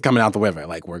babies coming out the river.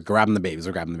 Like we're grabbing the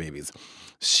babies.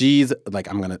 She's like,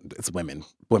 it's women.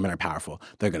 Women are powerful.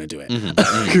 They're going to do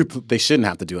it. They shouldn't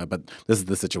have to do it, but this is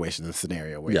the situation, the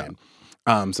scenario we're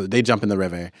in. So they jump in the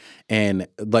river, and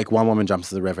like one woman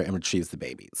jumps in the river and retrieves the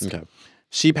babies. Okay.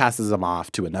 She passes them off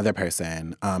to another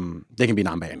person. They can be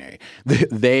non-binary.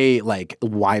 They like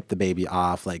wipe the baby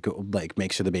off, like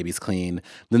make sure the baby's clean.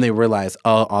 Then they realize,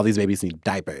 oh, all these babies need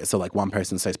diapers. So like one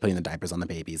person starts putting the diapers on the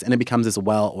babies, and it becomes this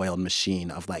well-oiled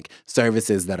machine of like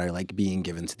services that are like being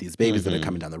given to these babies that are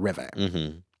coming down the river.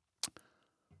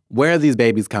 Where are these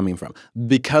babies coming from?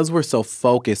 Because we're so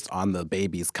focused on the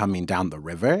babies coming down the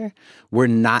river, we're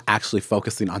not actually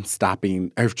focusing on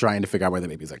stopping or trying to figure out where the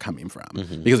babies are coming from.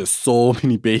 Because there's so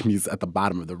many babies at the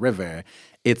bottom of the river,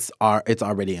 it's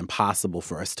already impossible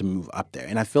for us to move up there.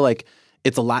 And I feel like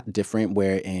it's a lot different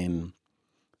where in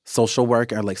social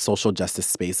work or like social justice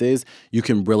spaces, you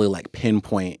can really like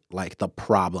pinpoint like the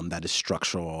problem that is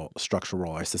structural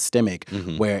or systemic,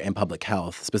 where in public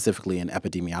health, specifically in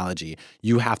epidemiology,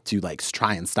 you have to like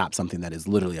try and stop something that is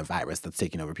literally a virus that's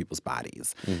taking over people's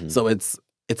bodies. So it's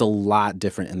a lot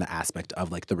different in the aspect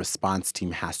of like the response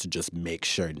team has to just make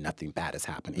sure nothing bad is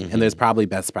happening. And there's probably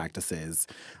best practices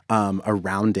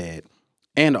around it.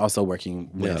 And also working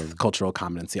with cultural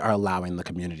competency are allowing the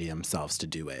community themselves to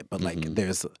do it. But like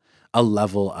there's a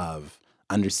level of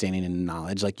understanding and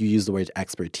knowledge. Like you use the word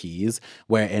expertise,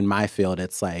 where in my field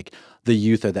it's like the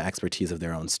youth are the expertise of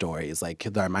their own stories. Like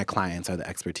my clients are the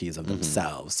expertise of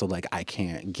themselves. So like I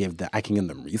can give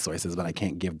them resources, but I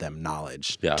can't give them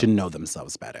knowledge to know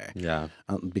themselves better. Yeah.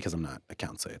 Because I'm not a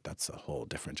counselor. That's a whole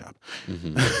different job.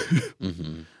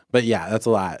 But yeah, that's a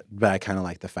lot. But I kind of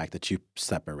like the fact that you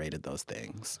separated those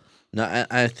things. No,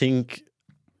 I think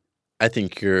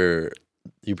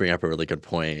you bring up a really good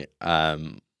point.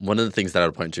 One of the things that I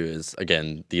would point to is,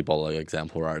 again, the Ebola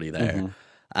example. We're already there.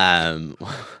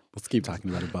 Let's keep talking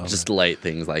about Ebola. Just light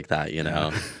things like that, you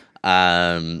know.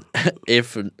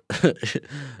 If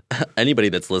anybody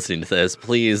that's listening to this,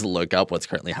 please look up what's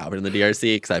currently happening in the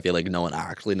DRC, because I feel like no one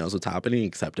actually knows what's happening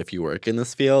except if you work in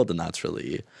this field, and that's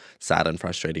really sad and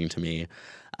frustrating to me.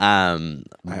 I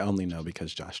only know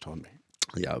because Josh told me.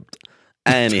 Yep.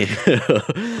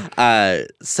 Anywho,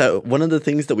 so one of the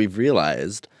things that we've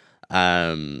realized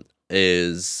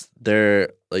is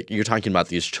you're talking about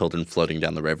these children floating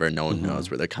down the river, no one knows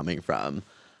where they're coming from.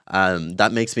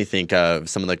 That makes me think of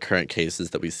some of the current cases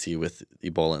that we see with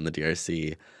Ebola in the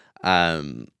DRC.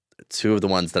 Two of the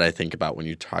ones that I think about when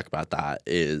you talk about that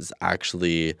is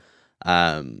actually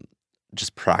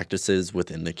just practices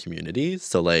within the community.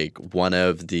 So like one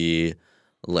of the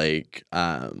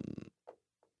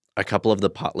a couple of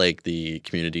the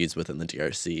communities within the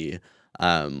DRC,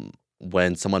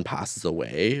 when someone passes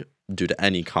away due to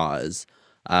any cause,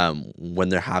 when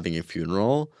they're having a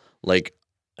funeral, like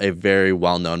a very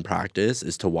well-known practice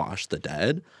is to wash the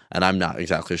dead. And I'm not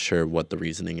exactly sure what the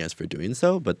reasoning is for doing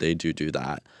so, but they do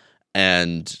that.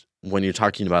 And when you're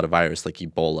talking about a virus like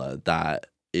Ebola that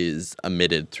is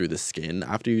emitted through the skin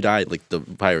after you die, like the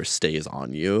virus stays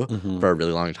on you for a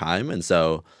really long time. And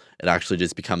so it actually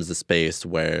just becomes a space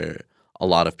where a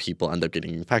lot of people end up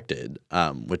getting infected,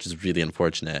 which is really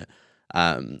unfortunate.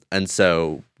 And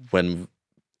so when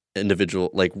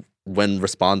when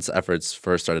response efforts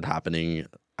first started happening,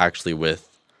 actually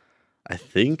with, I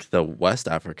think, the West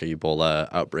Africa Ebola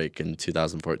outbreak in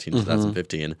 2014,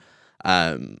 2015,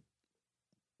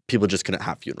 people just couldn't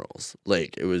have funerals.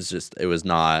 Like it was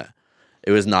not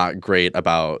great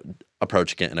about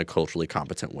approaching it in a culturally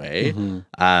competent way.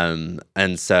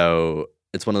 And so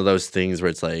it's one of those things where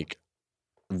it's like,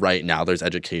 right now there's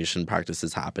education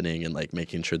practices happening and like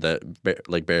making sure that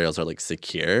like burials are like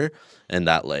secure, and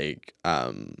that like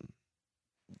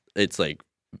it's like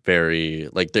very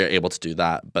like they're able to do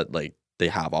that, but like they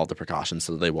have all the precautions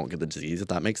so that they won't get the disease, if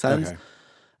that makes sense. Okay.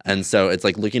 And so it's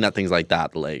like looking at things like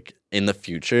that, like in the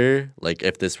future, like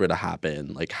if this were to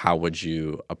happen, like how would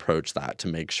you approach that to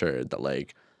make sure that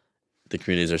like the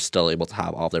communities are still able to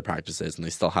have all their practices and they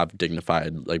still have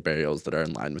dignified like burials that are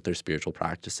in line with their spiritual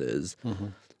practices,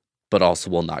 but also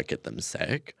will not get them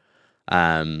sick.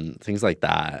 Things like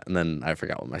that. And then I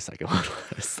forgot what my second one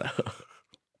was. So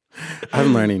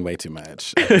I'm learning way too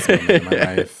much at this moment in my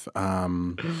life.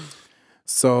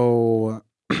 So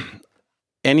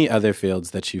any other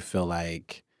fields that you feel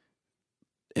like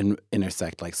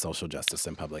intersect like social justice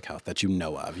and public health that you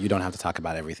know of? You don't have to talk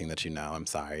about everything that you know. I'm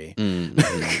sorry.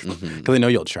 Because I know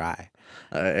you'll try.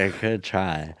 I could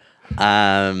try.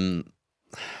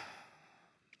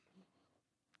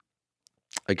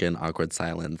 Again, awkward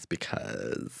silence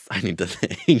because I need to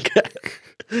think.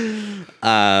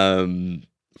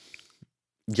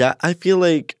 Yeah, I feel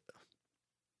like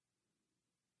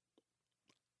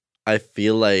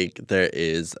there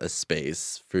is a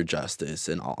space for justice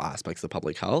in all aspects of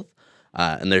public health.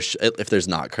 And if there's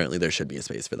not currently, there should be a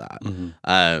space for that.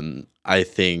 I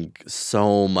think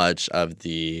so much of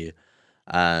the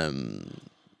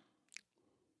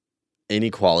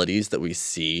inequalities that we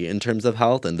see in terms of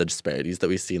health and the disparities that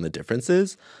we see in the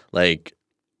differences, like,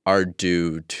 are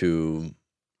due to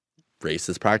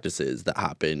racist practices that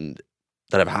have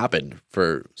happened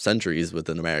for centuries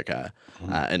within America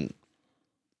and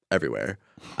everywhere.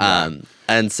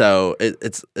 And so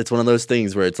it's one of those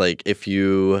things where it's like, if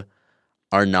you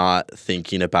are not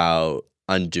thinking about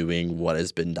undoing what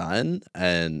has been done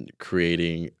and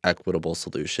creating equitable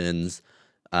solutions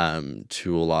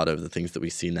to a lot of the things that we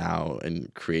see now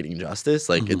and creating justice,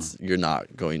 like you're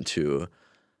not going to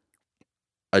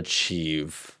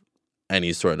achieve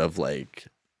any sort of like,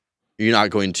 you're not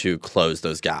going to close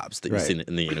those gaps that you see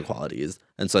in the inequalities.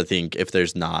 And so I think if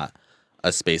there's not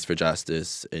a space for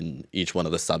justice in each one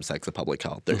of the subsects of public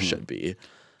health, there should be.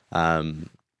 And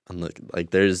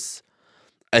like there's,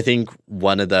 I think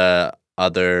one of the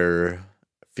other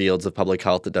fields of public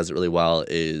health that does it really well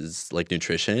is like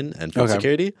nutrition and food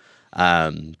security.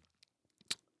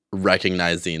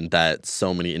 Recognizing that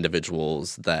so many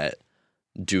individuals that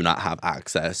do not have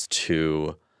access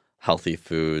to healthy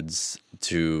foods,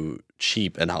 to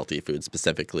cheap and healthy foods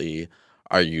specifically,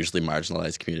 are usually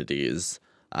marginalized communities.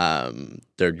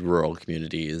 They're rural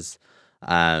communities.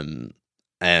 And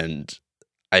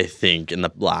I think in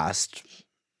the last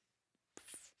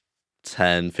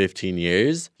 10, 15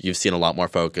 years, you've seen a lot more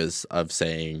focus of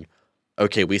saying,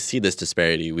 okay, we see this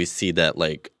disparity. We see that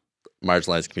like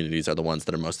marginalized communities are the ones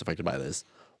that are most affected by this.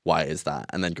 Why is that?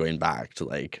 And then going back to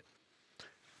like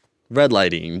red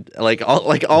lighting,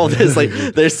 all this, like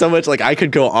there's so much, like I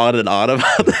could go on and on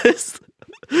about this.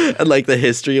 and like the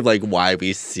history of like why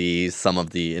we see some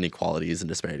of the inequalities and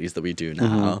disparities that we do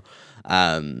now.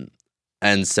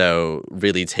 And so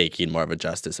really taking more of a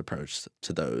justice approach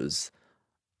to those,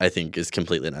 I think, is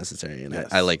completely necessary. And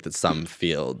I like that some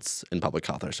fields in public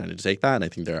health are starting to take that, and I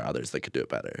think there are others that could do it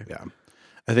better. Yeah.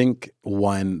 I think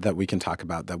one that we can talk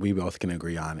about that we both can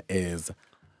agree on is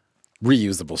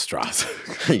reusable straws.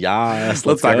 Yes,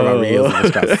 let's talk about reusable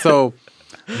straws. So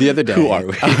the other day, who are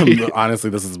we? Honestly,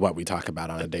 this is what we talk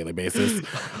about on a daily basis.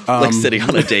 Like sitting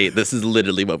on a date, this is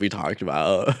literally what we talked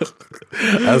about.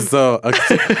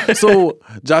 So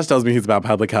Josh tells me he's about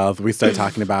public health. We start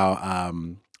talking about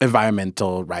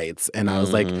environmental rights, and I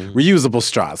was like, reusable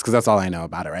straws, because that's all I know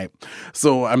about it, right?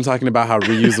 So I'm talking about how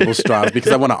reusable straws,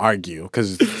 because I want to argue,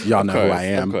 because y'all know who I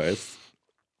am. Of course.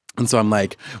 And so I'm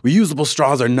like, reusable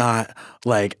straws are not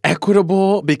like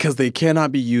equitable because they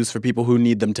cannot be used for people who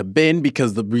need them to bend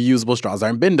because the reusable straws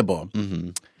aren't bendable.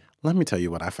 Let me tell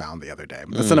you what I found the other day.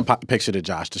 I sent a picture to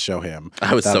Josh to show him.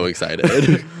 I was so excited.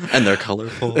 And they're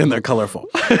colorful.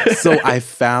 So I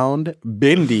found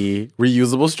bendy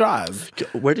reusable straws.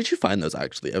 Where did you find those,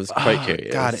 actually? I was quite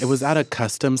curious. God, it was at a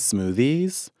Custom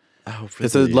Smoothies. Oh, really?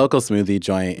 It's a local smoothie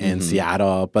joint in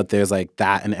Seattle, but there's like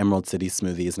that and Emerald City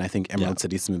Smoothies. And I think Emerald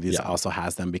City Smoothies also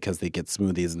has them because they get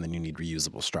smoothies and then you need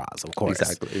reusable straws, of course.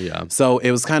 Exactly, yeah. So it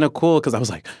was kind of cool because I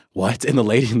was like, what? And the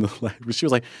lady in the library, she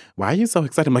was like, why are you so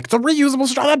excited? I'm like, it's a reusable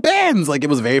straw that bends. Like, it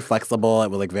was very flexible.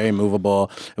 It was like very movable.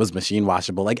 It was machine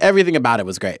washable. Like, everything about it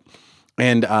was great.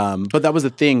 And but that was the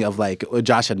thing of like what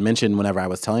Josh had mentioned whenever I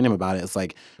was telling him about it. It's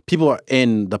like people are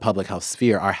in the public health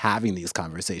sphere are having these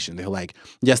conversations. They're like,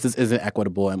 yes, this isn't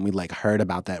equitable, and we like heard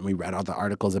about that and we read all the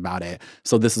articles about it.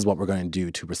 So this is what we're going to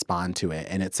do to respond to it.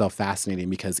 And it's so fascinating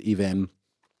because even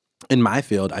in my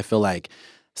field, I feel like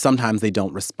sometimes they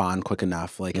don't respond quick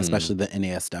enough. Like especially the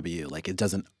NASW, like it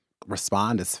doesn't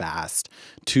respond as fast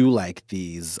to like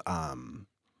these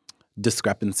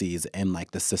discrepancies in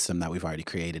like the system that we've already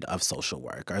created of social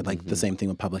work, or like the same thing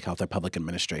with public health or public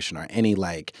administration or any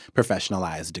like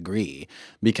professionalized degree,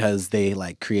 because they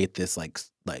like create this like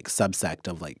subsect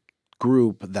of like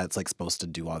group that's like supposed to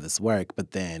do all this work,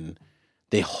 but then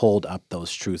they hold up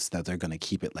those truths that they're going to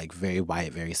keep it like very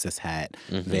white, very cishet,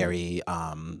 very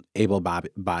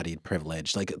able-bodied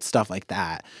privileged, like stuff like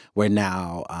that, where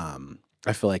now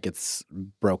I feel like it's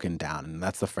broken down, and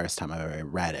that's the first time I've ever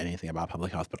read anything about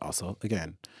public health, but also,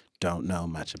 again, don't know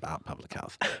much about public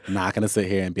health. I'm not going to sit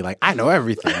here and be like, I know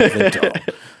everything. I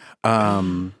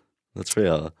don't. That's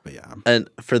real. But yeah.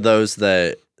 And for those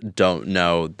that don't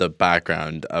know the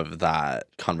background of that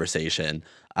conversation,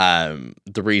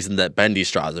 the reason that bendy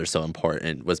straws are so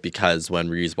important was because when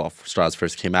reusable straws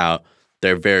first came out,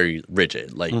 they're very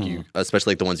rigid. Like you,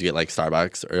 especially like the ones you get like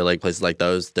Starbucks or like places like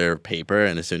those, they're paper,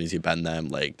 and as soon as you bend them,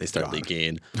 like they start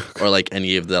leaking. Or like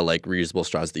any of the like reusable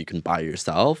straws that you can buy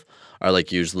yourself are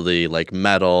like usually like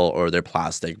metal or they're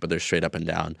plastic, but they're straight up and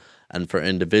down. And for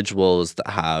individuals that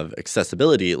have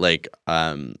accessibility, like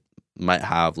might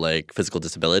have like physical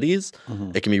disabilities,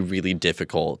 it can be really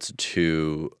difficult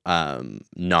to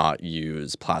not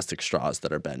use plastic straws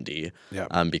that are bendy,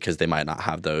 because they might not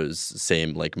have those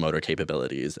same like motor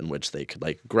capabilities in which they could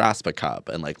like grasp a cup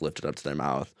and like lift it up to their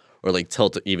mouth, or like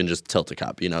tilt a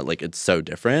cup, you know, like it's so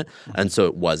different. And so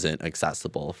it wasn't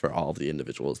accessible for all of the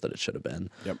individuals that it should have been.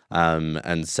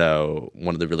 And so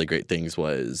one of the really great things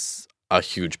was a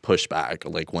huge pushback,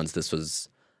 like once this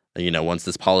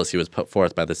policy was put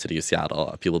forth by the city of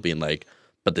Seattle, people being like,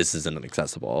 but this isn't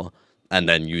accessible. And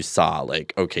then you saw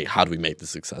like, okay, how do we make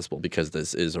this accessible? Because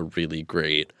this is a really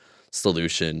great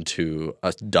solution to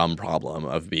a dumb problem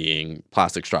of being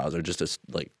plastic straws are just a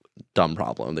like dumb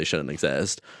problem. They shouldn't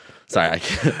exist. Sorry,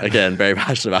 again, very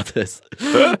passionate about this.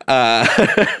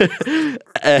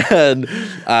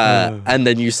 And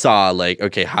then you saw like,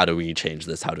 okay, how do we change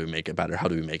this? How do we make it better? How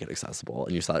do we make it accessible?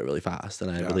 And you saw it really fast, and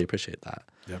I really appreciate that.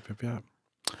 Yep.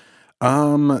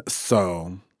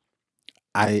 So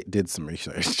I did some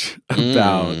research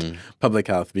about public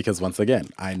health because once again,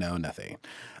 I know nothing.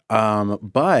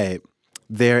 But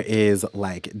there is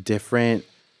like different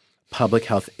public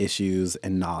health issues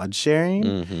and knowledge sharing.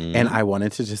 And I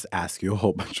wanted to just ask you a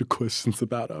whole bunch of questions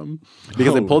about them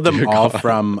because I pulled them all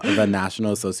from the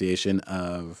National Association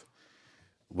of,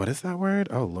 what is that word?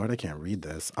 Oh, Lord, I can't read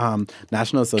this.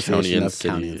 National Association of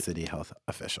County and City Health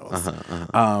Officials.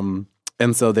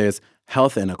 And so there's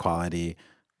health inequality,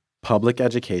 public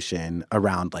education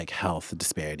around like health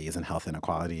disparities and health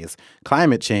inequalities,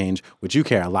 climate change, which you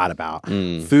care a lot about,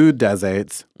 food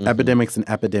deserts, epidemics and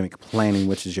epidemic planning,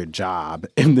 which is your job,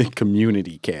 and then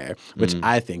community care, which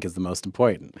I think is the most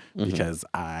important because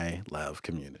I love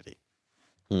community.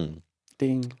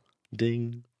 Ding.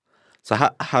 Ding. So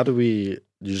how do we?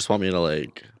 You just want me to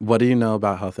like? What do you know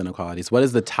about health inequalities? What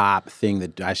is the top thing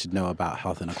that I should know about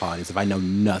health inequalities if I know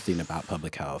nothing about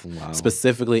public health,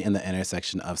 specifically in the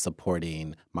intersection of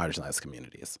supporting marginalized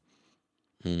communities?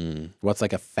 What's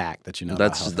like a fact that you know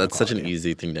about health That's such an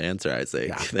easy thing to answer, Isaac.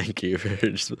 Yeah. Thank you for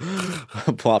just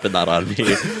plopping that on me.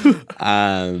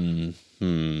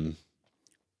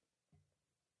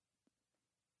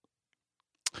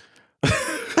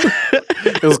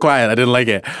 It was quiet. I didn't like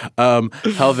it.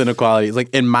 Health inequalities, like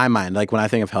in my mind, like when I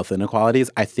think of health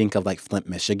inequalities, I think of like Flint,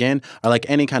 Michigan, or like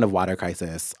any kind of water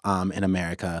crisis in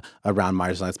America around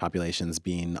marginalized populations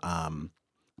being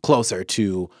closer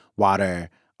to water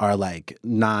or like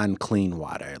non-clean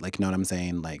water. Like, you know what I'm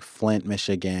saying? Like Flint,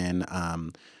 Michigan.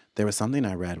 There was something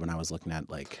I read when I was looking at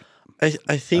like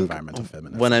I think environmental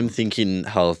feminism. When I'm thinking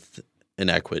health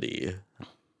inequity,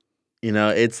 you know,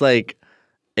 it's like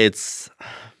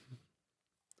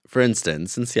for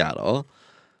instance, in Seattle,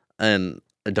 and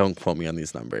don't quote me on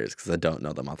these numbers because I don't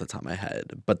know them off the top of my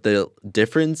head, but the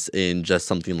difference in just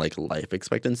something like life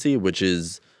expectancy, which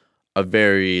is a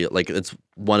very, like, it's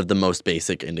one of the most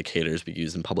basic indicators we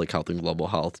use in public health and global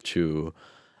health to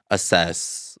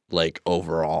assess, like,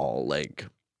 overall, like,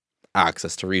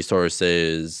 access to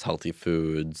resources, healthy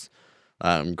foods,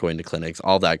 going to clinics,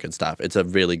 all that good stuff. It's a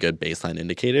really good baseline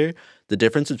indicator. The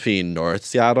difference between North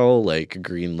Seattle, like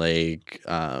Green Lake,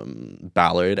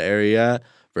 Ballard area,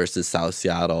 versus South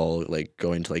Seattle, like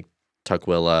going to like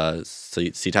Tukwila,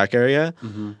 SeaTac area,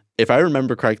 if I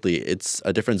remember correctly, it's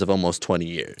a difference of almost 20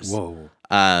 years. Whoa.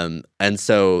 And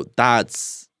so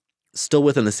that's still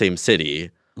within the same city.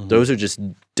 Those are just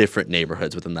different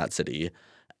neighborhoods within that city.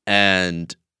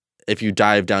 And if you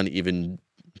dive down even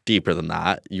deeper than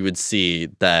that, you would see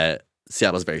that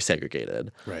Seattle's very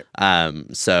segregated. Right.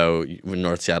 So in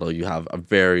North Seattle, you have a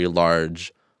very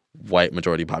large white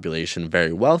majority population,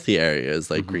 very wealthy areas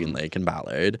like Green Lake and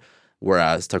Ballard,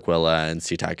 whereas Tukwila and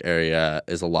SeaTac area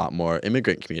is a lot more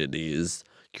immigrant communities,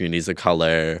 communities of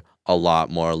color, a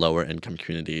lot more lower income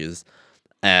communities.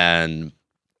 And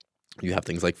you have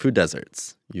things like food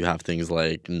deserts. You have things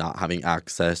like not having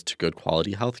access to good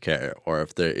quality healthcare, or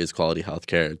if there is quality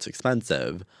healthcare, it's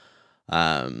expensive.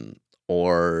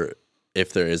 Or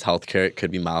if there is healthcare, it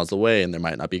could be miles away and there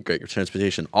might not be great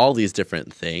transportation. All these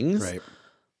different things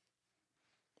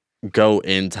go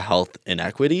into health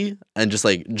inequity, and just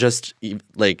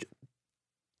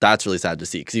that's really sad to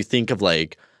see, because you think of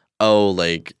like, oh,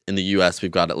 like in the US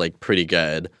we've got it like pretty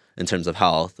good in terms of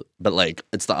health, but like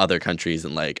it's the other countries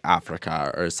in like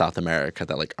Africa or South America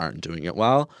that like aren't doing it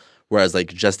well. Whereas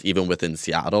like just even within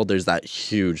Seattle, there's that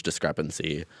huge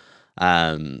discrepancy.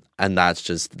 And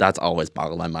that's always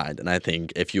boggled my mind. And I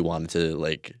think if you wanted to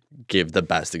like give the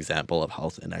best example of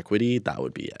health inequity, that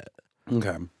would be it.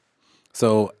 Okay.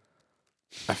 So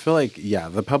I feel like, yeah,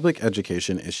 the public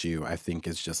education issue, I think,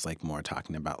 is just like more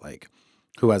talking about like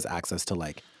who has access to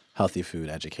like healthy food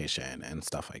education and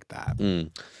stuff like that.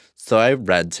 So I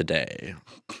read today,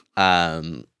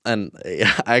 and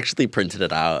I actually printed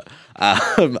it out. I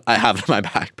have it in my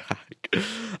backpack.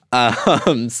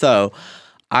 So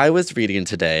I was reading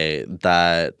today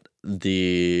that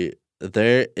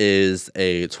there is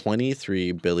a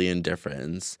 23 billion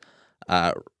difference,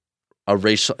 a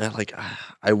racial, like,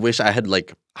 I wish I had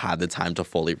like had the time to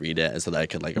fully read it and so that I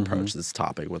could like approach this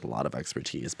topic with a lot of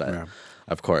expertise, but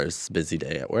of course, busy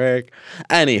day at work.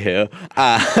 Anywho,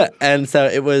 and so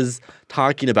it was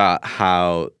talking about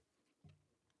how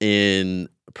in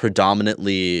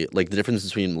predominantly, like the difference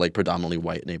between like predominantly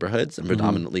white neighborhoods and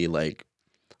predominantly like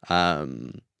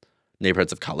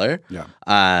neighborhoods of color,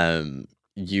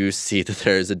 you see that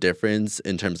there is a difference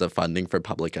in terms of funding for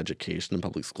public education and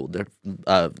public school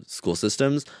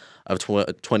systems of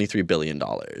 $23 billion.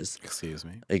 Excuse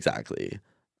me. Exactly.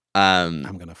 I'm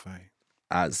going to fight.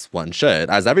 As one should,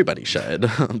 as everybody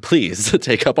should. Please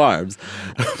take up arms.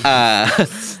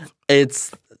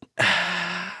 It's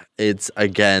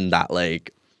again that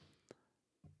like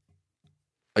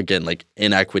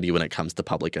inequity when it comes to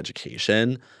public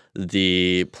education.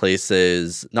 The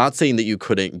places, not saying that you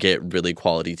couldn't get really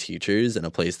quality teachers in a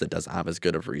place that doesn't have as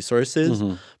good of resources,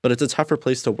 but it's a tougher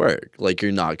place to work. Like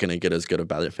you're not going to get as good of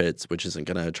benefits, which isn't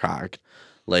going to attract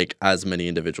like as many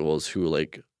individuals who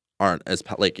like aren't as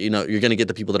like, you know, you're going to get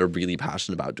the people that are really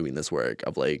passionate about doing this work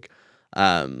of like,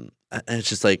 and it's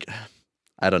just like,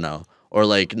 I don't know, or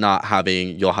like not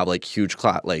having, you'll have like huge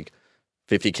class, like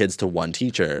 50 kids to one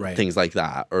teacher, things like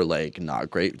that, or like not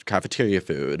great cafeteria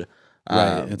food.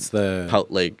 It's the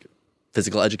like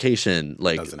physical education,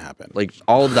 like doesn't happen. Like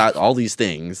all of that, all these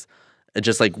things, it's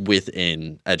just like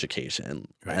within education,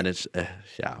 and it's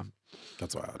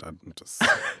That's wild. I'm just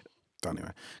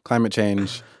Anyway, climate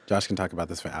change. Josh can talk about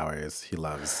this for hours. He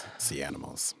loves sea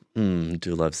animals.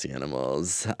 Do love sea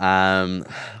animals.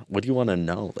 What do you want to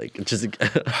know? Like, just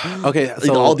Okay, like,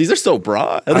 so all these are so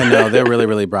broad. I know they're really,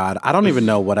 really broad. I don't even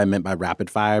know what I meant by rapid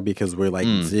fire because we're like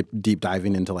deep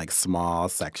diving into like small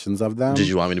sections of them. Did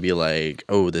you want me to be like,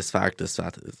 oh, this fact, this? I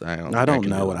don't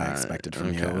know what I expected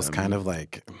from you. It was kind of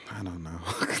like, I don't know.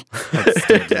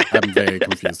 I'm very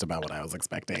confused about what I was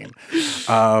expecting.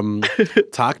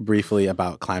 Talk briefly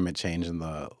about climate change and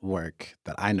the work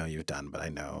that I know you've done, but I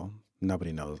know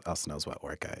nobody else knows what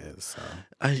Orca is.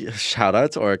 So. Shout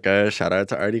out to Orca. Shout out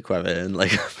to Artie Quevin, like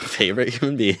favorite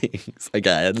human beings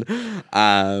again.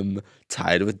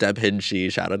 Tied with Deb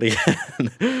Hinchy. Shout out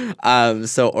again.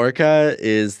 So Orca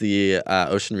is the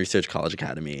Ocean Research College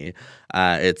Academy.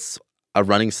 It's a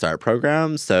running start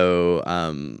program. So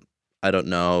I don't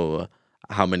know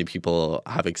how many people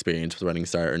have experience with Running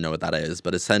Start or know what that is,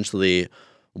 but essentially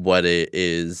what it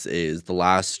is the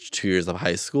last 2 years of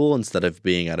high school, instead of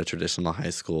being at a traditional high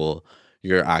school,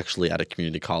 you're actually at a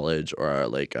community college or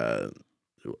like a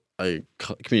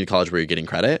community college where you're getting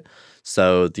credit.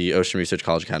 So the Ocean Research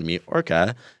College Academy,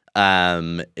 Orca,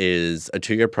 is a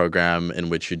 2-year program in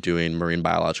which you're doing marine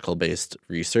biological based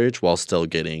research while still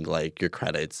getting like your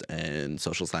credits in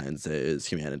social sciences,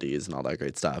 humanities, and all that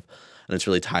great stuff. And it's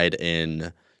really tied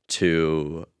in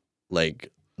to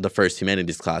like the first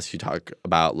humanities class. You talk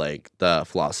about like the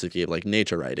philosophy of like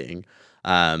nature writing.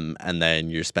 And then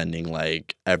you're spending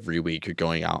like every week you're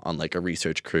going out on like a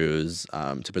research cruise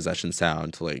to Possession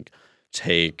Sound to like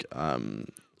take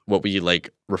what we like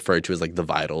refer to as like the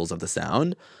vitals of the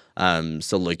sound.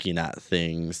 So looking at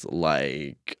things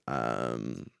like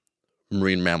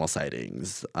marine mammal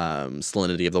sightings,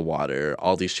 salinity of the water,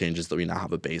 all these changes that we now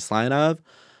have a baseline of,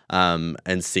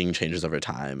 and seeing changes over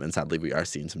time. And sadly, we are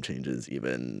seeing some changes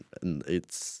even. And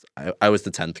I was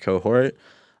the 10th cohort.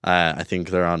 I think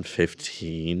they're on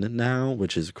 15 now,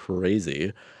 which is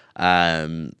crazy.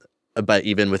 But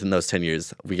even within those 10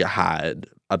 years, we had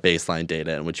a baseline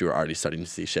data in which you were already starting to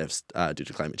see shifts due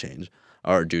to climate change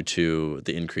or due to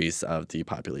the increase of the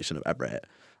population of Everett,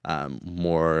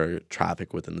 more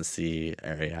traffic within the sea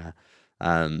area.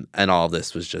 And all of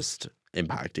this was just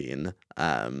impacting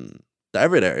the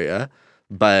Everett area.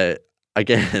 But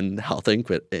again, health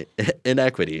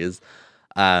inequities,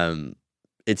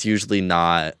 it's usually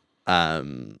not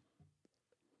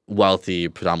wealthy,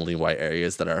 predominantly white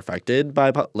areas that are affected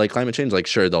by like climate change. Like,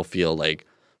 sure, they'll feel like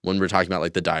when we're talking about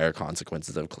like the dire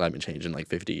consequences of climate change in like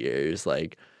 50 years,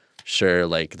 like sure,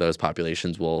 like those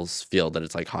populations will feel that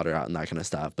it's like hotter out and that kind of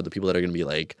stuff. But the people that are going to be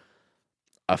like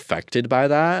affected by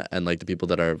that and like the people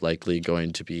that are likely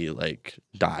going to be like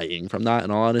dying from that,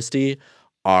 in all honesty,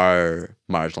 are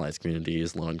marginalized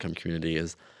communities, low-income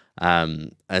communities.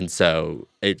 And so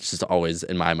it's just always,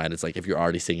 in my mind, it's like if you're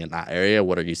already seeing it in that area,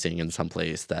 what are you seeing in some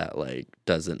place that like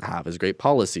doesn't have as great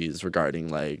policies regarding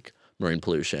like marine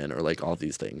pollution or like all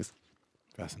these things?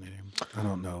 Fascinating. I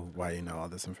don't know why you know all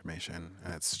this information,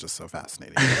 and it's just so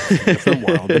fascinating. It's a different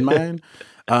world than mine.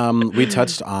 We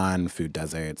touched on food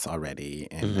deserts already,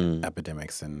 and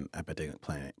epidemics and epidemic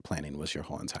planning was your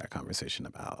whole entire conversation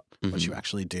about what you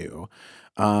actually do.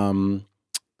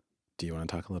 Do you want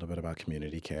to talk a little bit about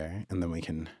community care, and then we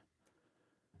can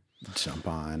jump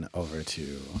on over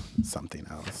to something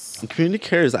else? Community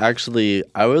care is actually,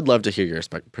 I would love to hear your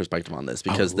perspective on this,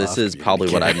 because this is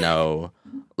probably what I know.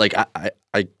 Like,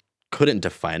 I couldn't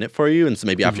define it for you, and so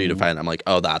maybe after you define it, I'm like,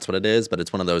 oh, that's what it is. But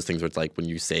it's one of those things where it's like when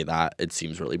you say that, it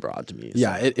seems really broad to me. So.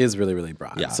 Yeah, it is really, really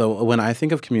broad. Yeah. So when I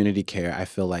think of community care, I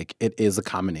feel like it is a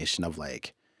combination of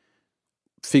like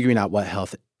figuring out what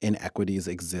health inequities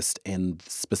exist in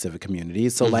specific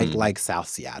communities. So like South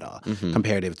Seattle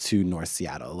comparative to North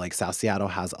Seattle. Like South Seattle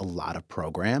has a lot of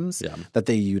programs that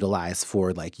they utilize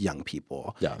for like young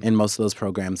people. Yeah. And most of those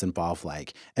programs involve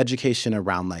like education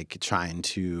around like trying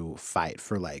to fight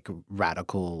for like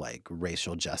radical like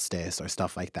racial justice or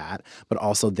stuff like that. But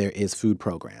also there is food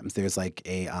programs. There's like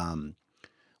a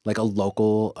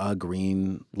local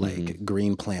green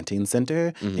green planting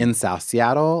center in South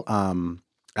Seattle.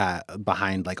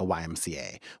 Behind like a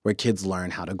YMCA where kids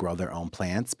learn how to grow their own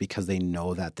plants because they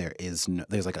know that there's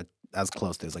like a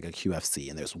QFC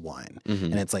and there's one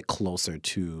and it's like closer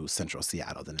to Central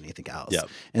Seattle than anything else. Yep.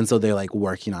 And so they're like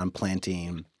working on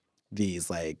planting these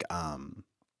like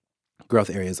growth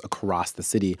areas across the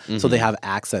city so they have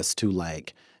access to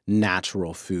like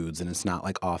natural foods, and it's not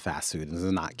like all fast food. It's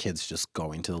not kids just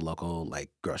going to the local like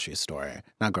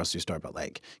not grocery store, but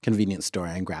like convenience store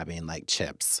and grabbing like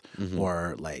chips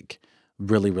or like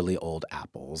really, really old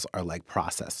apples are like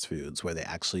processed foods where they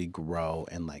actually grow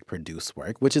and like produce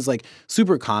work, which is like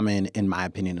super common in my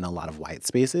opinion in a lot of white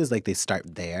spaces. Like they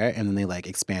start there and then they like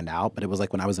expand out. But it was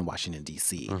like when I was in Washington,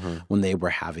 D.C., when they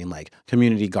were having like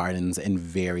community gardens in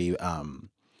very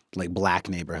like Black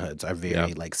neighborhoods are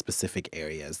very like specific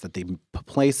areas that they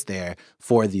placed there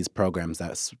for these programs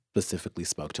that specifically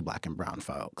spoke to Black and brown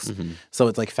folks. So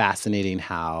it's like fascinating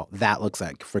how that looks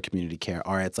like for community care,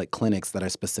 or it's like clinics that are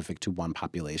specific to one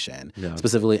population,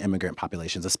 specifically immigrant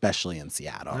populations, especially in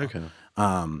Seattle. Okay.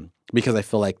 Because I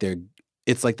feel like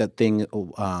it's like that thing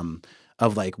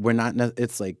of like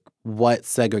it's like what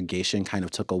segregation kind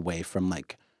of took away from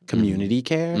like community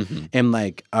care and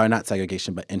like not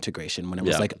segregation but integration, when it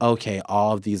was like, okay,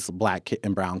 all of these Black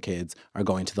and brown kids are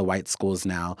going to the white schools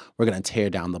now, we're going to tear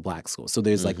down the Black schools. So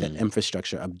there's like the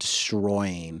infrastructure of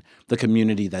destroying the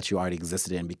community that you already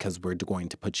existed in because we're going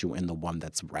to put you in the one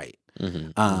that's right.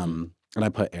 And I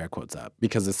put air quotes up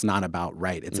because it's not about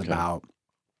right, it's about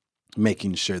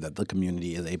making sure that the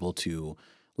community is able to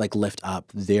like lift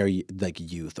up their like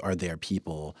youth or their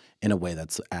people in a way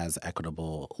that's as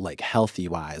equitable, like healthy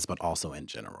wise, but also in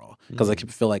general. Because I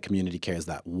feel like community care is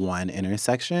that one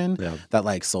intersection that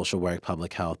like social work,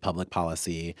 public health, public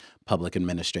policy, public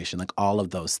administration, like all of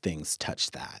those things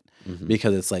touch that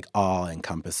because it's like all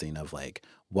encompassing of like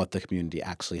what the community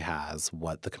actually has,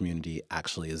 what the community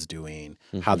actually is doing,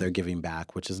 how they're giving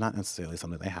back, which is not necessarily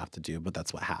something they have to do, but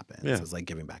that's what happens. It's like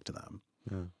giving back to them.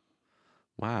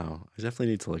 Wow, I definitely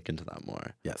need to look into that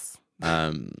more. Yes.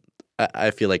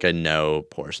 I feel like I know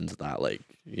portions of that, like,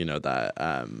 you know, that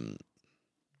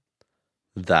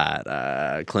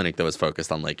clinic that was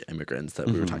focused on like immigrants that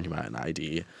we were talking about in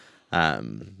ID.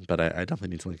 But I definitely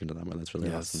need to look into that more. That's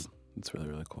really awesome. It's really,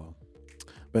 really cool.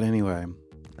 But anyway,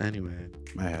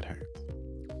 my head hurts.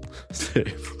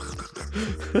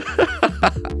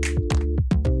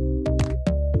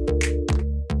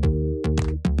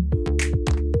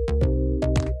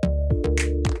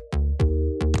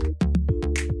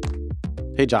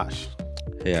 Hey, Josh.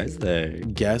 Hey,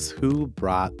 Isaac. Guess who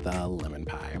brought the lemon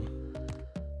pie?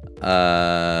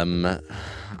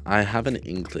 I have an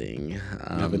inkling. You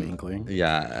have an inkling?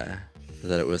 Yeah,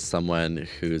 that it was someone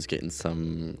who's getting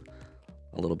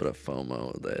a little bit of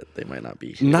FOMO that they might not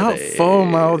be here Not today.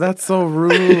 FOMO. That's so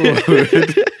rude.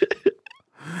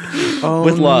 Oh,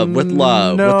 with love.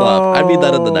 I mean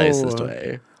that in the nicest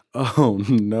way. Oh,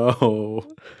 no.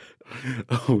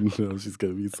 Oh, no. She's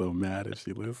going to be so mad if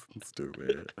she listens to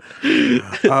it.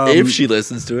 If she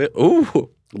listens to it. Ooh.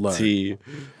 Look, Tea.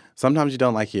 sometimes you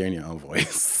don't like hearing your own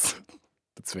voice.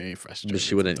 It's very frustrating. But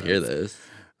she wouldn't hear this.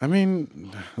 I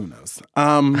mean, who knows?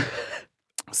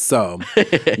 So,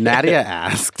 Nadia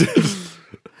asked,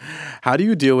 how do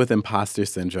you deal with imposter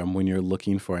syndrome when you're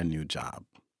looking for a new job?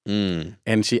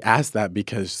 And she asked that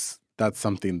because that's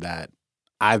something that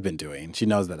I've been doing. She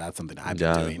knows that that's something I've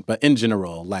been doing. But in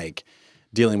general, like,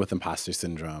 dealing with imposter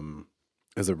syndrome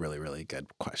is a really, really good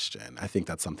question. I think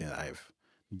that's something that I've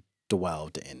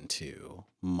delved into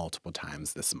multiple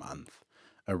times this month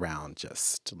around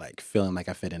just like feeling like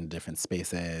I fit in different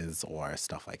spaces or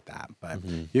stuff like that. But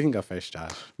you can go first,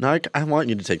 Josh. No, I want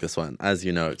you to take this one. As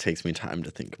you know, it takes me time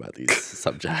to think about these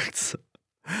subjects.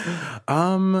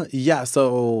 Yeah,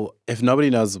 so if nobody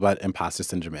knows what imposter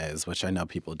syndrome is, which I know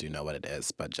people do know what it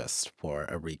is, but just for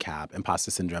a recap,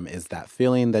 imposter syndrome is that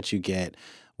feeling that you get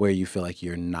where you feel like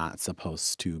you're not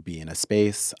supposed to be in a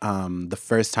space. The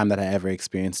first time that I ever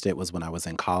experienced it was when I was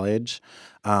in college.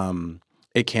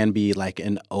 It can be like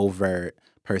an overt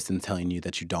person telling you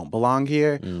that you don't belong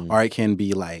here, or it can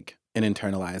be like an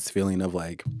internalized feeling of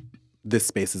like, this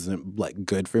space isn't like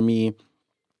good for me.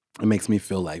 It makes me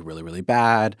feel like really, really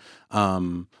bad.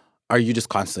 Are you just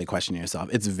constantly questioning yourself?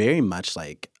 It's very much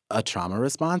like a trauma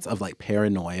response of like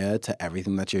paranoia to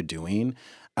everything that you're doing.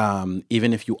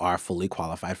 Even if you are fully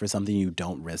qualified for something, you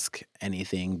don't risk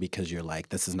anything because you're like,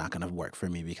 this is not going to work for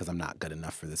me because I'm not good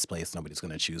enough for this place. Nobody's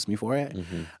going to choose me for it.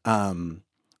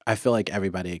 I feel like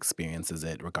everybody experiences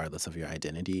it regardless of your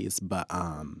identities. But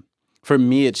for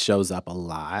me, it shows up a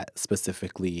lot,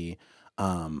 specifically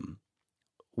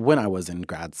when I was in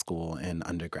grad school and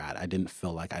undergrad. I didn't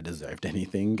feel like I deserved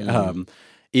anything.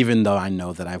 Even though I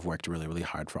know that I've worked really, really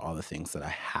hard for all the things that I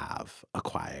have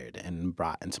acquired and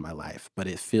brought into my life. But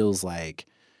it feels like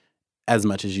as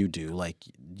much as you do, like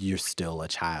you're still a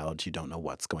child. You don't know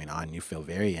what's going on. You feel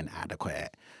very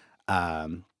inadequate.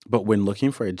 But when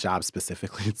looking for a job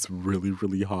specifically, it's really,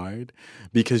 really hard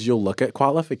because you'll look at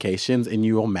qualifications and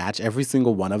you will match every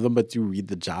single one of them. But you read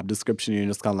the job description and you're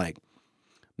just kind of like,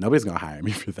 nobody's going to hire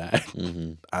me for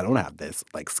that. I don't have this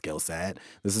like skill set.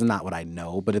 This is not what I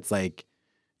know. But it's like,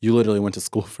 you literally went to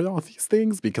school for all these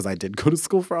things, because I did go to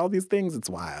school for all these things. It's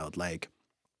wild. Like,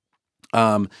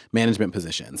 management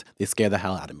positions, they scare the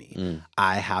hell out of me.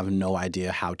 I have no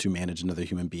idea how to manage another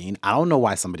human being. I don't know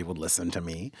why somebody would listen to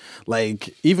me.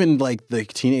 Like, even like the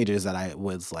teenagers that I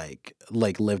was like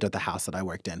lived at the house that I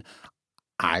worked in,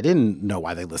 I didn't know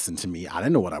why they listened to me. I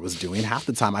didn't know what I was doing. Half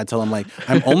the time I tell them, like,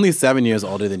 I'm only 7 years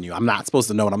older than you. I'm not supposed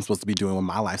to know what I'm supposed to be doing with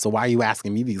my life. So why are you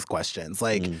asking me these questions?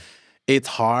 Like, it's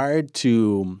hard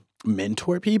to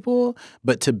mentor people,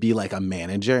 but to be like a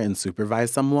manager and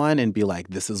supervise someone and be like,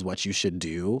 this is what you should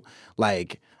do.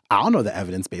 Like, I don't know the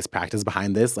evidence-based practice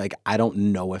behind this. Like, I don't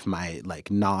know if my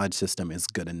like knowledge system is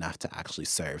good enough to actually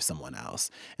serve someone else.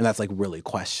 And that's like really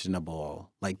questionable.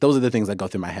 Like, those are the things that go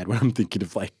through my head when I'm thinking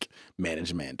of like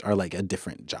management or like a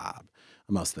different job.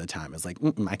 Most of the time it's like,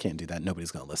 I can't do that.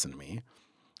 Nobody's going to listen to me.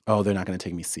 Oh, they're not going to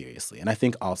take me seriously. And I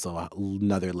think also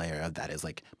another layer of that is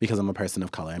like, because I'm a person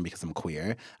of color and because I'm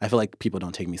queer, I feel like people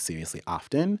don't take me seriously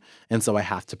often. And so I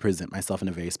have to present myself in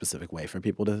a very specific way for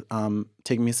people to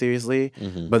take me seriously.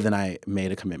 But then I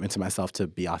made a commitment to myself to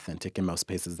be authentic in most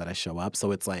places that I show up.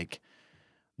 So it's like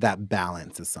that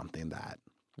balance is something that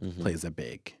plays a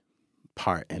big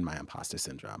part in my imposter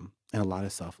syndrome and a lot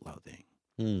of self-loathing.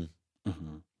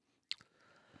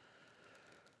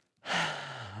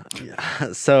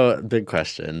 Yeah. So, big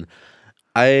question.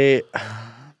 I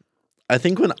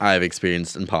think when I've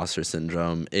experienced imposter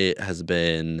syndrome, it has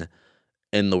been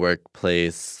in the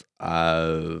workplace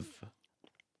of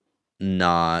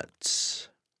not,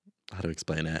 how to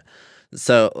explain it.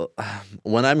 So,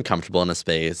 when I'm comfortable in a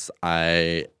space,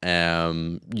 I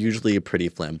am usually pretty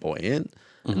flamboyant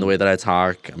in the way that I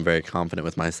talk. I'm very confident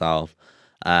with myself.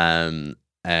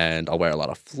 And I'll wear a lot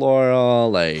of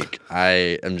floral. Like,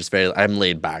 I'm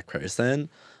laid back person.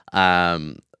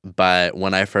 But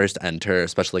when I first enter,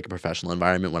 especially like a professional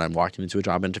environment, when I'm walking into a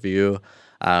job interview,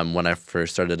 when I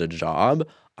first started a job,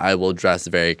 I will dress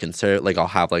very conservative. Like, I'll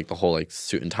have like the whole like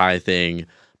suit and tie thing.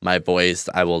 My voice,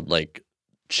 I will like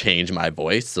change my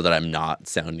voice so that I'm not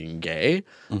sounding gay.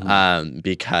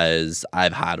 Because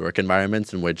I've had work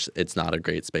environments in which it's not a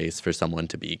great space for someone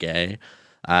to be gay.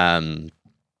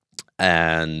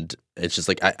 And it's just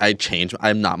like I change.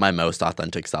 I'm not my most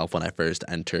authentic self when I first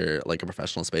enter like a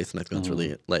professional space, and I think that's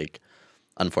really like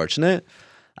unfortunate.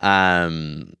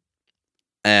 And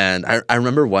I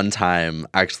remember one time,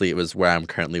 actually, it was where I'm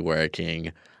currently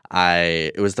working.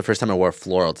 It was the first time I wore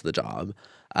floral to the job.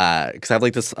 Because I have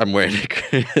like this, I'm wearing it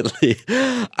currently.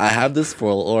 I have this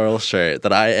floral shirt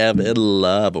that I am in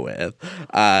love with.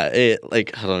 It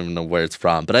like, I don't even know where it's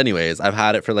from, but anyways, I've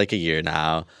had it for like a year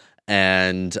now.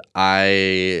 And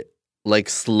I like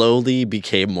slowly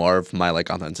became more of my like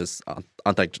authentic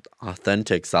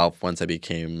self once I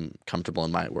became comfortable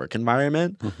in my work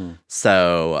environment.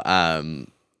 So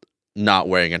not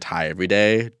wearing a tie every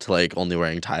day to like only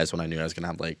wearing ties when I knew I was gonna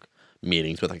have like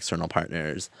meetings with external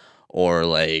partners, or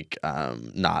like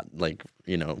not like,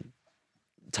 you know,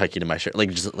 tucking in my shirt, like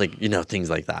just like, you know, things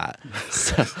like that.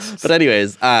 So, but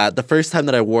anyways, the first time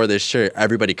that I wore this shirt,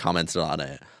 everybody commented on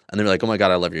it. And they were like, oh my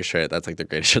God, I love your shirt. That's like the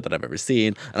greatest shirt that I've ever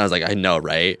seen. And I was like, I know,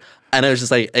 right? And it was just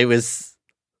like, it was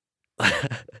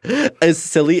as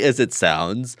silly as it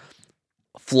sounds,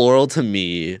 floral to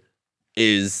me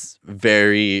is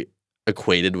very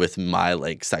equated with my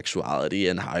like sexuality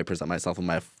and how I present myself and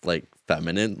my like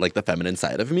feminine, like the feminine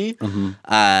side of me.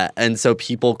 And so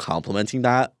people complimenting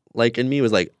that like in me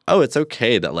was like, oh, it's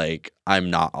okay that like I'm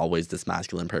not always this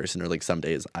masculine person, or like some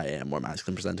days I am more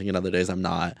masculine presenting and other days I'm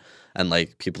not. And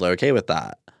like people are okay with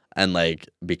that and like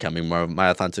becoming more of my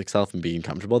authentic self and being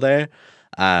comfortable there.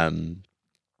 I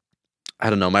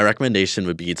don't know. My recommendation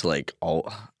would be to like,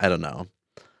 I don't know.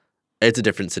 It's a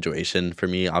different situation for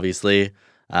me, obviously,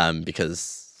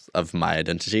 because of my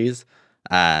identities.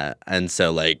 And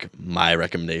so like my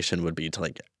recommendation would be to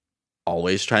like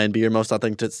always try and be your most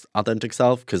authentic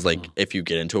self, because like if you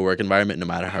get into a work environment, no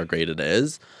matter how great it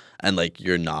is, and like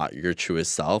you're not your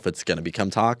truest self, it's gonna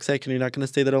become toxic and you're not gonna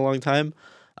stay there a long time.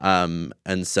 And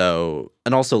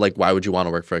also like, why would you want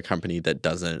to work for a company that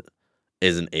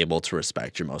isn't able to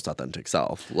respect your most authentic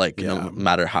self? Like, no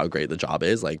matter how great the job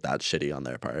is, like that's shitty on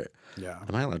their part. Yeah.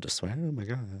 Am I allowed to swear? Oh my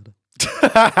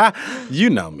God.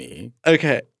 You know me.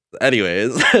 Okay.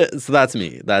 Anyways, so that's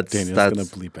me. That's gonna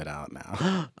bleep it out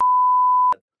now.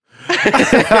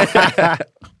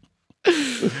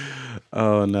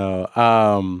 Oh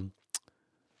no.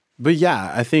 But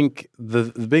yeah, I think the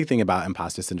big thing about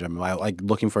imposter syndrome, like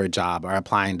looking for a job or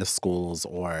applying to schools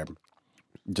or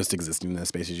just existing in the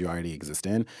spaces you already exist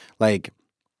in, like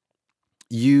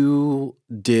you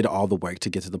did all the work to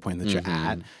get to the point that you're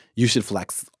at. You should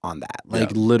flex on that.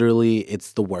 Like, literally,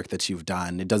 it's the work that you've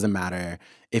done. It doesn't matter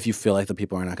if you feel like the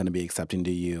people are not going to be accepting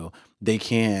to you. They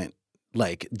can't,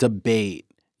 like, debate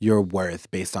your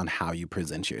worth based on how you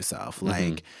present yourself.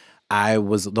 Like,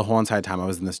 the whole entire time I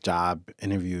was in this job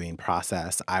interviewing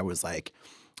process, I was, like,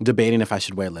 debating if I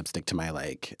should wear lipstick to my,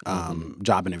 like,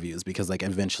 job interviews because, like,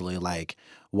 eventually, like,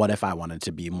 what if I wanted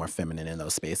to be more feminine in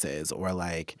those spaces or,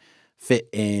 like, fit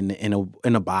in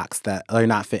a box that, or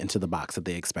not fit into the box that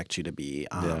they expect you to be.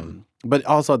 But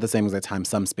also at the same exact time,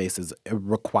 some spaces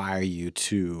require you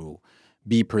to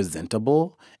be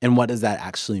presentable. And what does that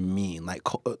actually mean?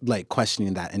 Like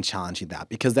questioning that and challenging that,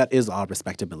 because that is all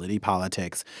respectability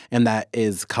politics. And that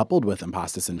is coupled with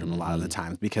imposter syndrome a lot of the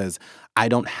times, because I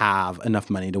don't have enough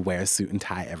money to wear a suit and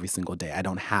tie every single day. I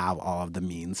don't have all of the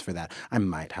means for that. I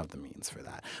might have the means for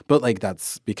that. But like,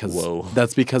 that's because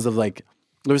of like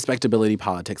the respectability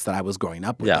politics that I was growing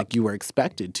up with. Yeah. Like, you were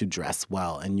expected to dress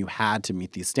well and you had to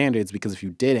meet these standards, because if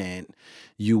you didn't,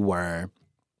 you were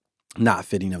not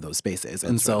fitting of those spaces.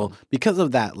 And so because of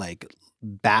that, like,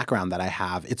 background that I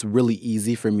have, it's really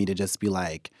easy for me to just be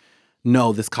like,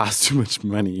 no, this costs too much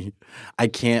money. I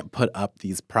can't put up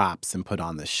these props and put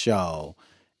on the show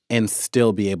and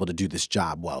still be able to do this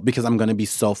job well, because I'm going to be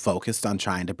so focused on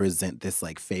trying to present this,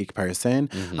 like, fake person.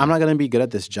 I'm not going to be good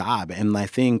at this job. And I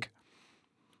think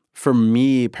for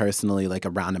me personally, like,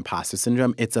 around imposter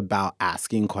syndrome, it's about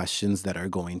asking questions that are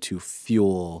going to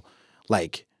fuel,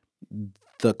 like,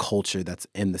 the culture that's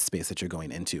in the space that you're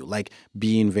going into. Like,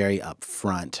 being very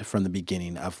upfront from the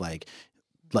beginning of like,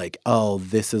 oh,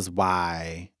 this is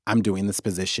why I'm doing this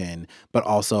position, but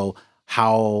also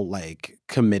how, like,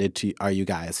 committed are you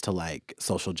guys to, like,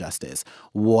 social justice?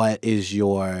 What is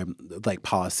your, like,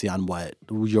 policy on what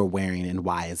you're wearing and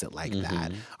why is it like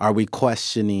that? Are we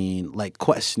questioning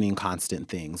constant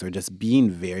things, or just being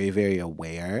very, very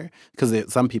aware?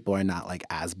 Because some people are not, like,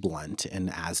 as blunt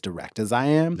and as direct as I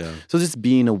am. Yeah. So just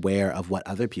being aware of what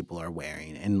other people are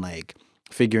wearing and, like,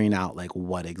 figuring out, like,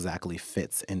 what exactly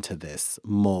fits into this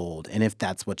mold and if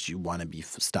that's what you want to be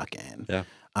stuck in. Yeah.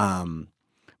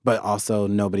 But also,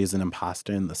 nobody's an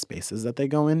imposter in the spaces that they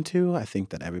go into. I think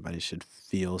that everybody should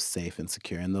feel safe and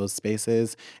secure in those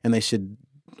spaces. And they should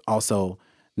also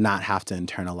not have to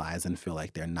internalize and feel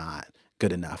like they're not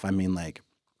good enough. I mean, like,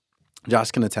 Josh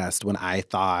can attest, when I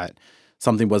thought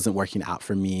something wasn't working out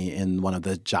for me in one of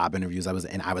the job interviews I was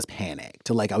in, I was panicked.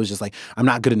 Like, I was just like, I'm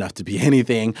not good enough to be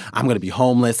anything. I'm going to be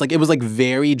homeless. Like, it was, like,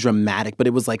 very dramatic, but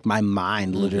it was like my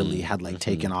mind literally had, like,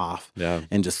 taken off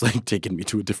and just, like, taken me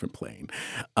to a different plane.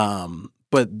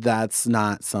 But that's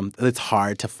not it's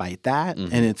hard to fight that,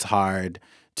 and it's hard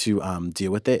to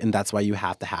deal with it. And that's why you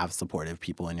have to have supportive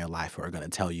people in your life who are going to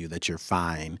tell you that you're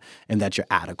fine and that you're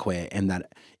adequate, and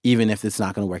that even if it's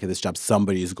not going to work at this job,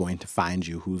 somebody is going to find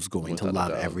you who's going to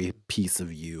love every piece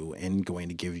of you and going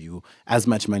to give you as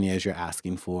much money as you're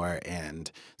asking for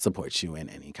and support you in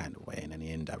any kind of way, in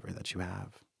any endeavor that you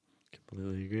have.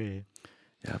 Completely agree.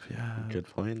 Yep, yeah. Good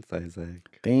points,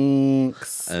 Isaac.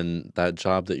 Thanks. And that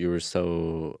job that you were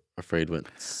so afraid went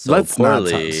so Let's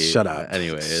poorly. Not shut up.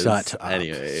 Anyways. Shut up.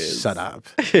 Anyways. Shut up.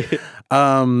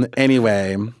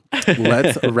 Anyway,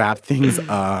 let's wrap things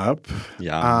up.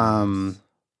 Yeah.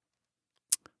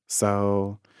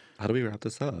 So, how do we wrap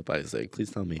this up, Isaac? Please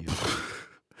tell me.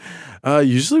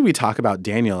 Usually we talk about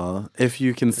Daniel. If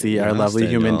you can see our lovely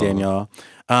human Daniel.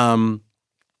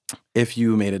 If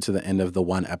you made it to the end of the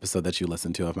one episode that you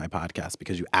listened to of my podcast,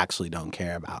 because you actually don't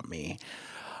care about me.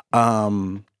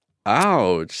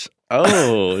 Ouch.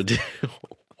 Oh.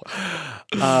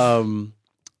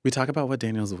 We talk about what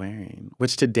Daniel's wearing,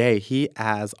 which today he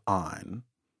has on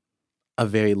a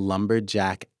very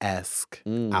lumberjack-esque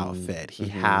outfit. He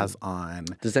has on...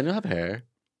 Does Daniel have hair?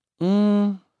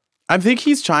 I think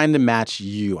he's trying to match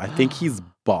you. I think he's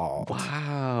bald.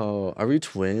 Wow. Are we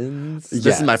twins? Yes.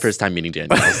 This is my first time meeting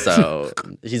Daniel, so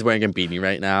he's wearing a beanie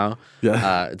right now.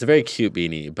 Yeah. It's a very cute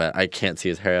beanie, but I can't see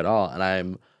his hair at all. And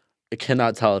I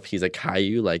cannot tell if he's a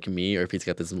Caillou like me or if he's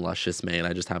got this luscious mane.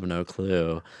 I just have no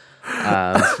clue.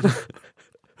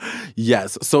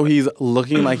 Yes. So he's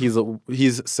looking like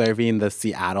he's serving the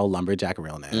Seattle lumberjack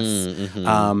realness.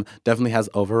 Definitely has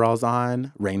overalls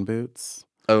on, rain boots.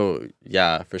 Oh,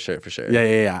 yeah, for sure.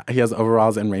 Yeah. He has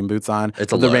overalls and rain boots on.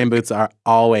 It's a The look. rain boots are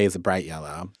always bright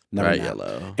yellow. Bright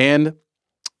yellow. And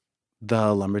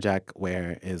the lumberjack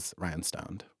wear is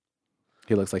rhinestoned.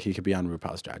 He looks like he could be on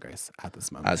RuPaul's Drag Race at this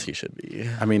moment. As he should be.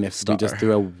 I mean, if we just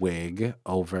threw a wig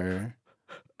over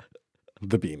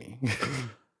the beanie.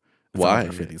 Why?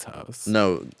 For these hoes.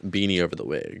 No, beanie over the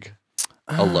wig.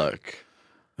 A look.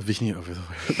 A beanie over the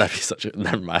wig. That'd be such a...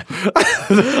 Never mind.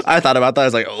 I thought about that. I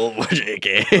was like, oh,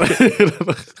 JK.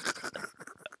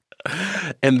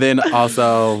 And then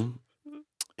also,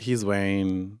 he's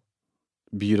wearing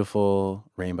beautiful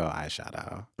rainbow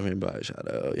eyeshadow. Rainbow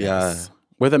eyeshadow. Yes.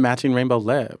 With a matching rainbow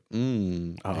lip.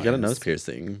 You got a nose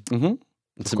piercing. Mm-hmm.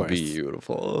 It's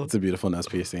beautiful. It's a beautiful nose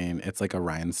piercing. It's like a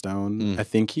rhinestone. I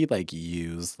think he like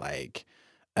used like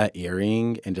an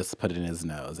earring and just put it in his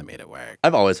nose and made it work.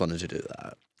 I've always wanted to do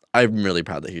that. I'm really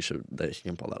proud that he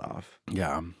can pull that off.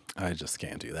 Yeah, I just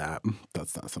can't do that.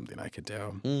 That's not something I could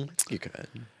do. You could.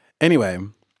 Anyway,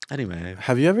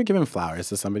 have you ever given flowers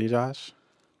to somebody, Josh?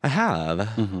 I have.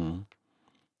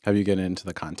 Have you gotten into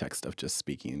the context of just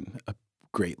speaking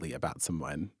greatly about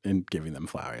someone and giving them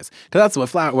flowers? Because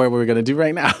that's what we're going to do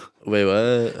right now. Wait,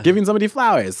 what? Giving somebody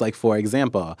flowers. Like, for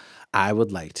example, I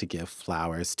would like to give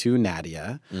flowers to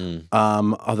Nadia,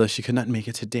 although she could not make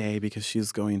it today because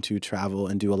she's going to travel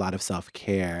and do a lot of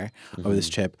self-care over this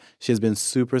trip. She has been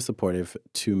super supportive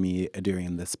to me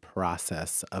during this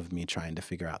process of me trying to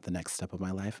figure out the next step of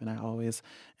my life. And I always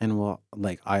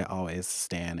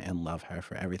stand and love her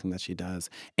for everything that she does.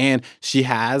 And she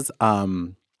has...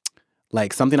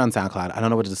 like something on SoundCloud. I don't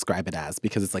know what to describe it as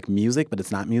because it's like music, but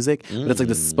it's not music. But it's like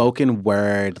the spoken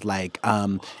word, like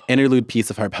interlude piece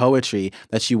of her poetry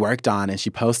that she worked on and she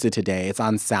posted today. It's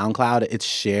on SoundCloud. It's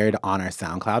shared on our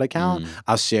SoundCloud account.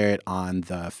 I'll share it on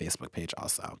the Facebook page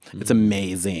also. It's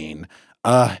amazing.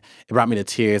 It brought me to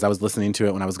tears. I was listening to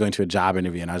it when I was going to a job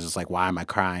interview and I was just like, why am I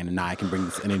crying? And now I can bring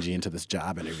this energy into this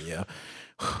job interview.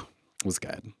 It was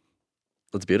good.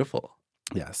 That's beautiful.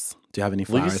 Yes. Do you have any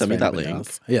flowers? Will you send me that link?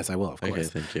 Else? Yes, I will, of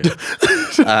course. Okay, thank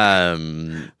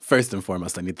you. First and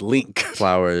foremost, I need the link.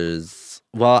 Flowers.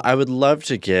 Well, I would love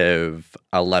to give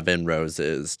 11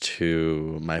 roses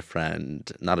to my friend.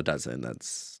 Not a dozen.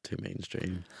 That's too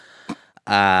mainstream.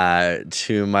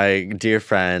 To my dear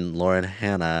friend, Lauren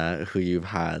Hannah, who you've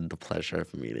had the pleasure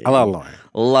of meeting. Hello, Lauren.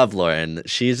 Love Lauren.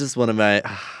 She's just one of my...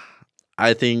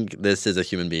 I think this is a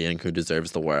human being who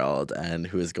deserves the world and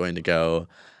who is going to go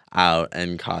out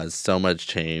and cause so much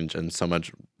change and so much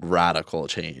radical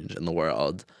change in the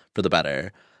world for the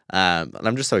better. And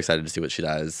I'm just so excited to see what she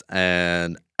does.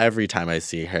 And every time I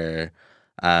see her,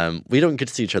 we don't get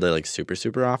to see each other like super,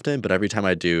 super often, but every time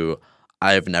I do,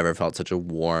 I've never felt such a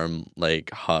warm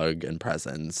like hug and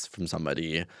presence from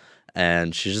somebody.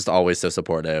 And she's just always so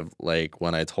supportive. Like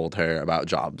when I told her about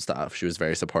job stuff, she was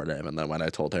very supportive. And then when I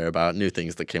told her about new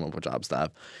things that came up with job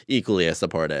stuff, equally as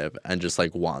supportive and just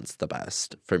like wants the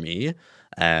best for me.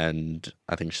 And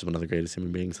I think she's one of the greatest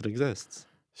human beings that exists.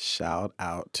 Shout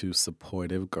out to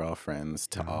supportive girlfriends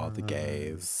to all the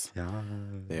gays. Yeah.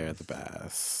 They're the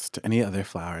best. Any other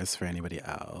flowers for anybody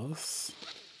else?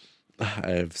 I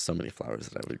have so many flowers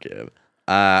that I would give.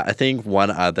 I think one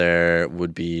other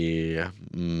would be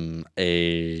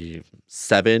a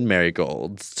 7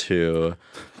 marigolds to...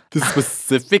 The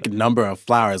specific number of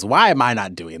flowers. Why am I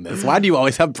not doing this? Why do you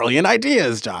always have brilliant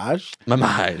ideas, Josh? My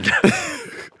mind.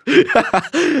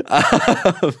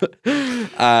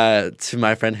 To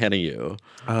my friend Hannah Yu.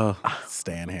 Oh,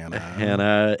 stan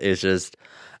Hannah.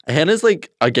 Hannah's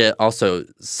like, again, also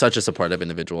such a supportive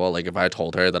individual. Like if I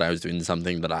told her that I was doing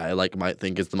something that I like might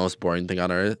think is the most boring thing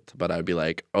on earth, but I'd be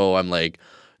like, oh, I'm like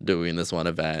doing this one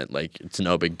event, like it's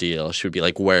no big deal. She would be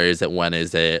like, where is it? When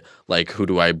is it? Like, who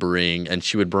do I bring? And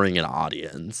she would bring an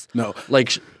audience. No,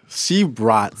 like she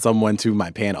brought someone to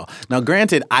my panel. Now,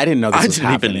 granted, I didn't know this was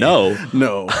happening. I didn't even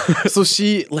know. No. So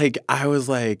I was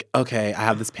like, okay, I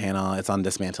have this panel. It's on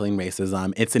dismantling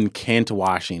racism. It's in Kent,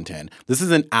 Washington. This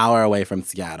is an hour away from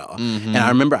Seattle. And I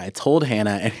remember I told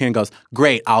Hannah, and Hannah goes,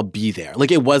 great, I'll be there.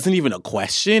 Like, it wasn't even a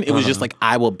question. It was just like,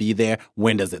 I will be there.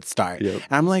 When does it start? Yep. And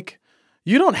I'm like,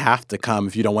 you don't have to come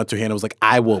if you don't want to. Hannah was like,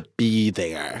 I will be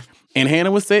there. And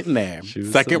Hannah was sitting there,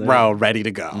 second row, ready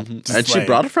to go. And she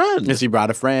brought a friend. And she brought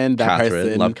a friend. That Catherine.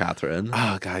 person. Love Catherine.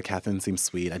 Oh, God, Catherine seems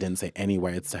sweet. I didn't say any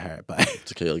words to her, but...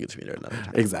 It's okay, you'll get to meet her another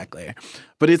time. Exactly.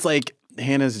 But it's like,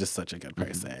 Hannah's just such a good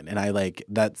person. And I like,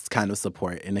 that's kind of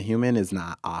support in a human is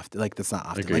not often. Like, that's not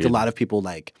often. Agreed. Like, a lot of people,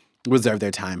 like... reserve their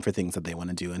time for things that they want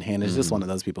to do. And Hannah's just one of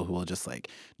those people who will just like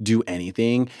do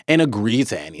anything and agree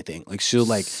to anything. Like she'll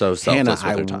like so selfless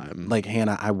with her time. Like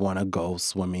Hannah, I want to go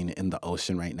swimming in the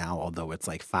ocean right now, although it's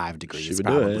like 5 degrees she would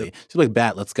probably. do it. She's like,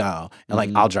 bet, let's go. And like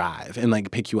I'll drive and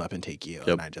like pick you up and take you. Yep,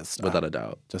 and I just without a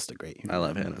doubt. Just a great human. I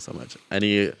love Hannah so much.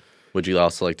 Would you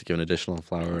also like to give an additional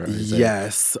flower?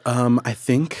 Yes. I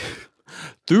think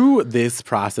through this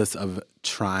process of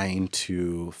trying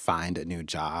to find a new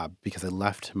job, because I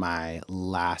left my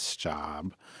last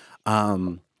job,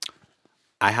 I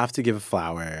have to give a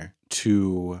flower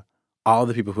to all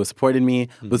the people who supported me,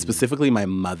 but specifically my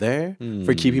mother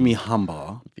for keeping me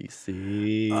humble.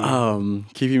 VC.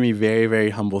 Keeping me very, very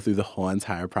humble through the whole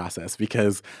entire process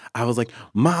because I was like,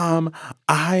 Mom,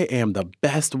 I am the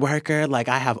best worker. Like,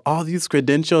 I have all these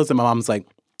credentials. And my mom's like,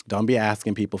 don't be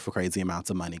asking people for crazy amounts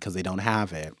of money because they don't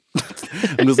have it.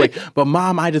 And it was like, but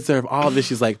Mom, I deserve all of this.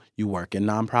 She's like, you work in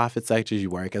nonprofit sectors, you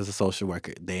work as a social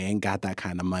worker. They ain't got that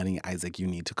kind of money. Isaac, you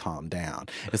need to calm down.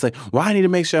 It's like, well, I need to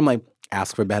make sure. I'm like,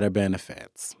 ask for better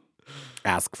benefits.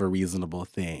 Ask for reasonable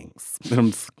things. And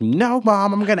I'm just, no,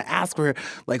 Mom, I'm going to ask for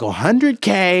like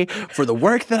 $100K for the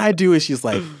work that I do. And she's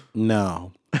like,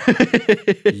 no,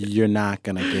 you're not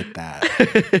going to get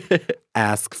that.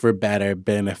 Ask for better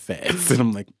benefits. And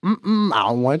I'm like, I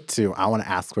don't want to. I want to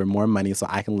ask for more money so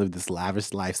I can live this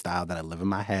lavish lifestyle that I live in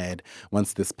my head.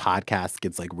 Once this podcast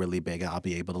gets like really big, I'll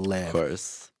be able to live. Of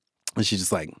course. And she's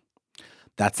just like,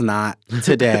 that's not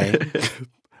today.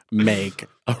 Make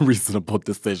reasonable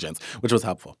decisions, which was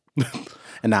helpful.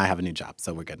 And now I have a new job,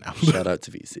 so we're good now. Shout out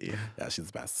to VC. Yeah, she's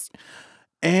the best.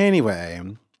 Anyway,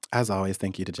 as always,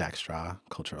 thank you to Jack Straw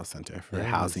Cultural Center for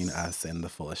housing us in the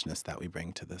foolishness that we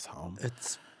bring to this home.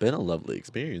 It's been a lovely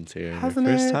experience here. Hasn't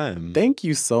First it? time. Thank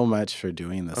you so much for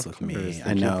doing this with me.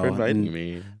 Thank you for inviting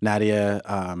me. Nadia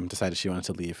decided she wanted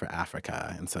to leave for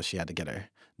Africa, and so she had to get her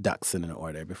ducks in an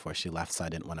order before she left, so I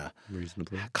didn't want to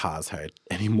cause her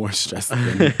any more stress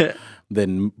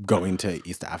than going to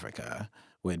East Africa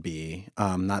would be.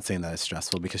 Not saying that it's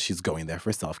stressful because she's going there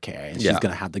for self-care and she's going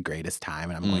to have the greatest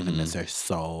time and I'm going to miss her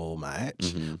so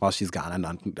much while she's gone.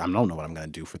 I don't know what I'm going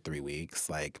to do for 3 weeks.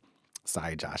 Like,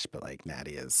 sorry, Josh, but like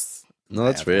Nadia's... No,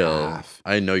 that's real.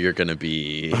 I know you're going to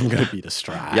be... I'm going to be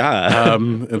distraught. Yeah,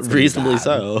 reasonably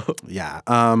so. Yeah.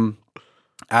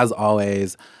 As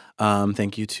always...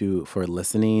 thank you for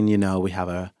listening. You know, we have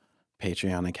a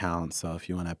Patreon account, so if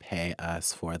you want to pay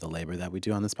us for the labor that we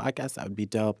do on this podcast, that would be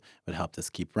dope. It would help us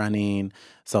keep running.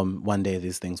 So one day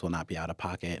these things will not be out of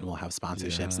pocket and we'll have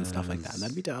sponsorships and stuff like that. And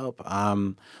that'd be dope.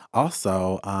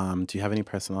 Also, do you have any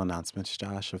personal announcements,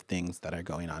 Josh, of things that are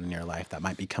going on in your life that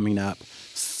might be coming up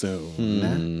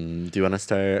soon? Do you want to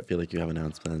start? I feel like you have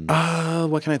announcements.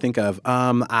 What can I think of?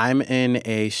 I'm in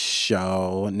a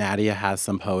show. Nadia has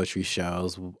some poetry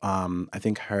shows. I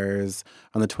think hers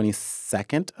on the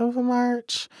 22nd of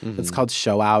March. It's called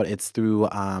Show Out. It's through,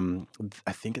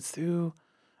 I think it's through,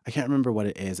 I can't remember what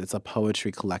it is. It's a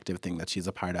poetry collective thing that she's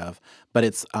a part of. But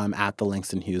it's at the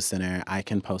Langston Hughes Center. I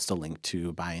can post a link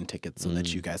to buying tickets so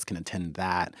that you guys can attend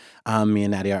that. Me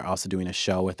and Nadia are also doing a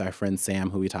show with our friend Sam,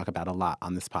 who we talk about a lot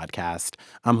on this podcast,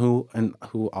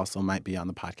 who also might be on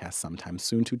the podcast sometime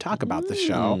soon to talk about the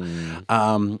show.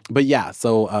 But yeah,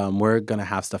 so we're going to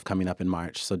have stuff coming up in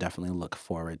March, so definitely look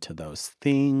forward to those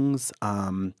things.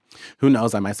 Who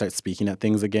knows? I might start speaking at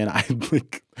things again. I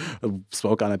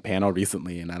spoke on a panel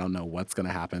recently, and I don't know what's going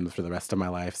to happen for the rest of my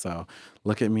life. So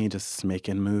look at me just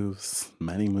making moves,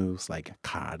 money moves like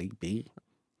Cardi B.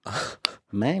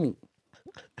 Money.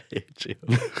 I hate you.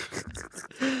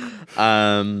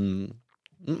 I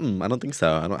don't think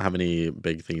so. I don't have any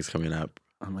big things coming up.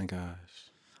 Oh my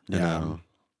gosh. Yeah.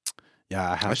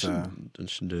 Yeah, I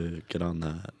should get on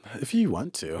that. If you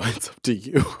want to, it's up to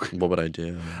you. What would I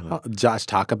do? Josh,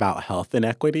 talk about health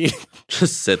inequity.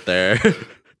 Just sit there.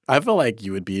 I feel like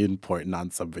you would be important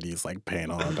on somebody's like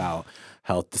panel about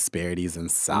health disparities in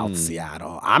South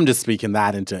Seattle. I'm just speaking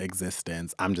that into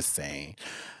existence. I'm just saying.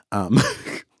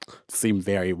 Seem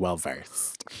very well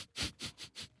versed.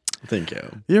 Thank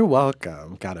you. You're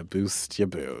welcome. Gotta boost your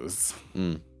booze.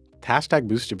 Hashtag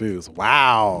boost your booze.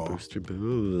 Wow. Boost your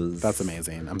booze. That's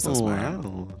amazing. I'm so smart.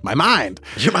 Wow. My mind.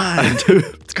 Your mind.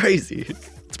 It's crazy.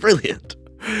 It's brilliant.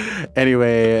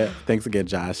 Anyway, thanks again,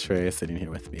 Josh, for sitting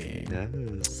here with me.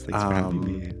 Yes. Thanks for having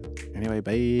me. Anyway,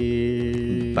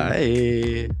 bye.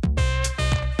 Bye.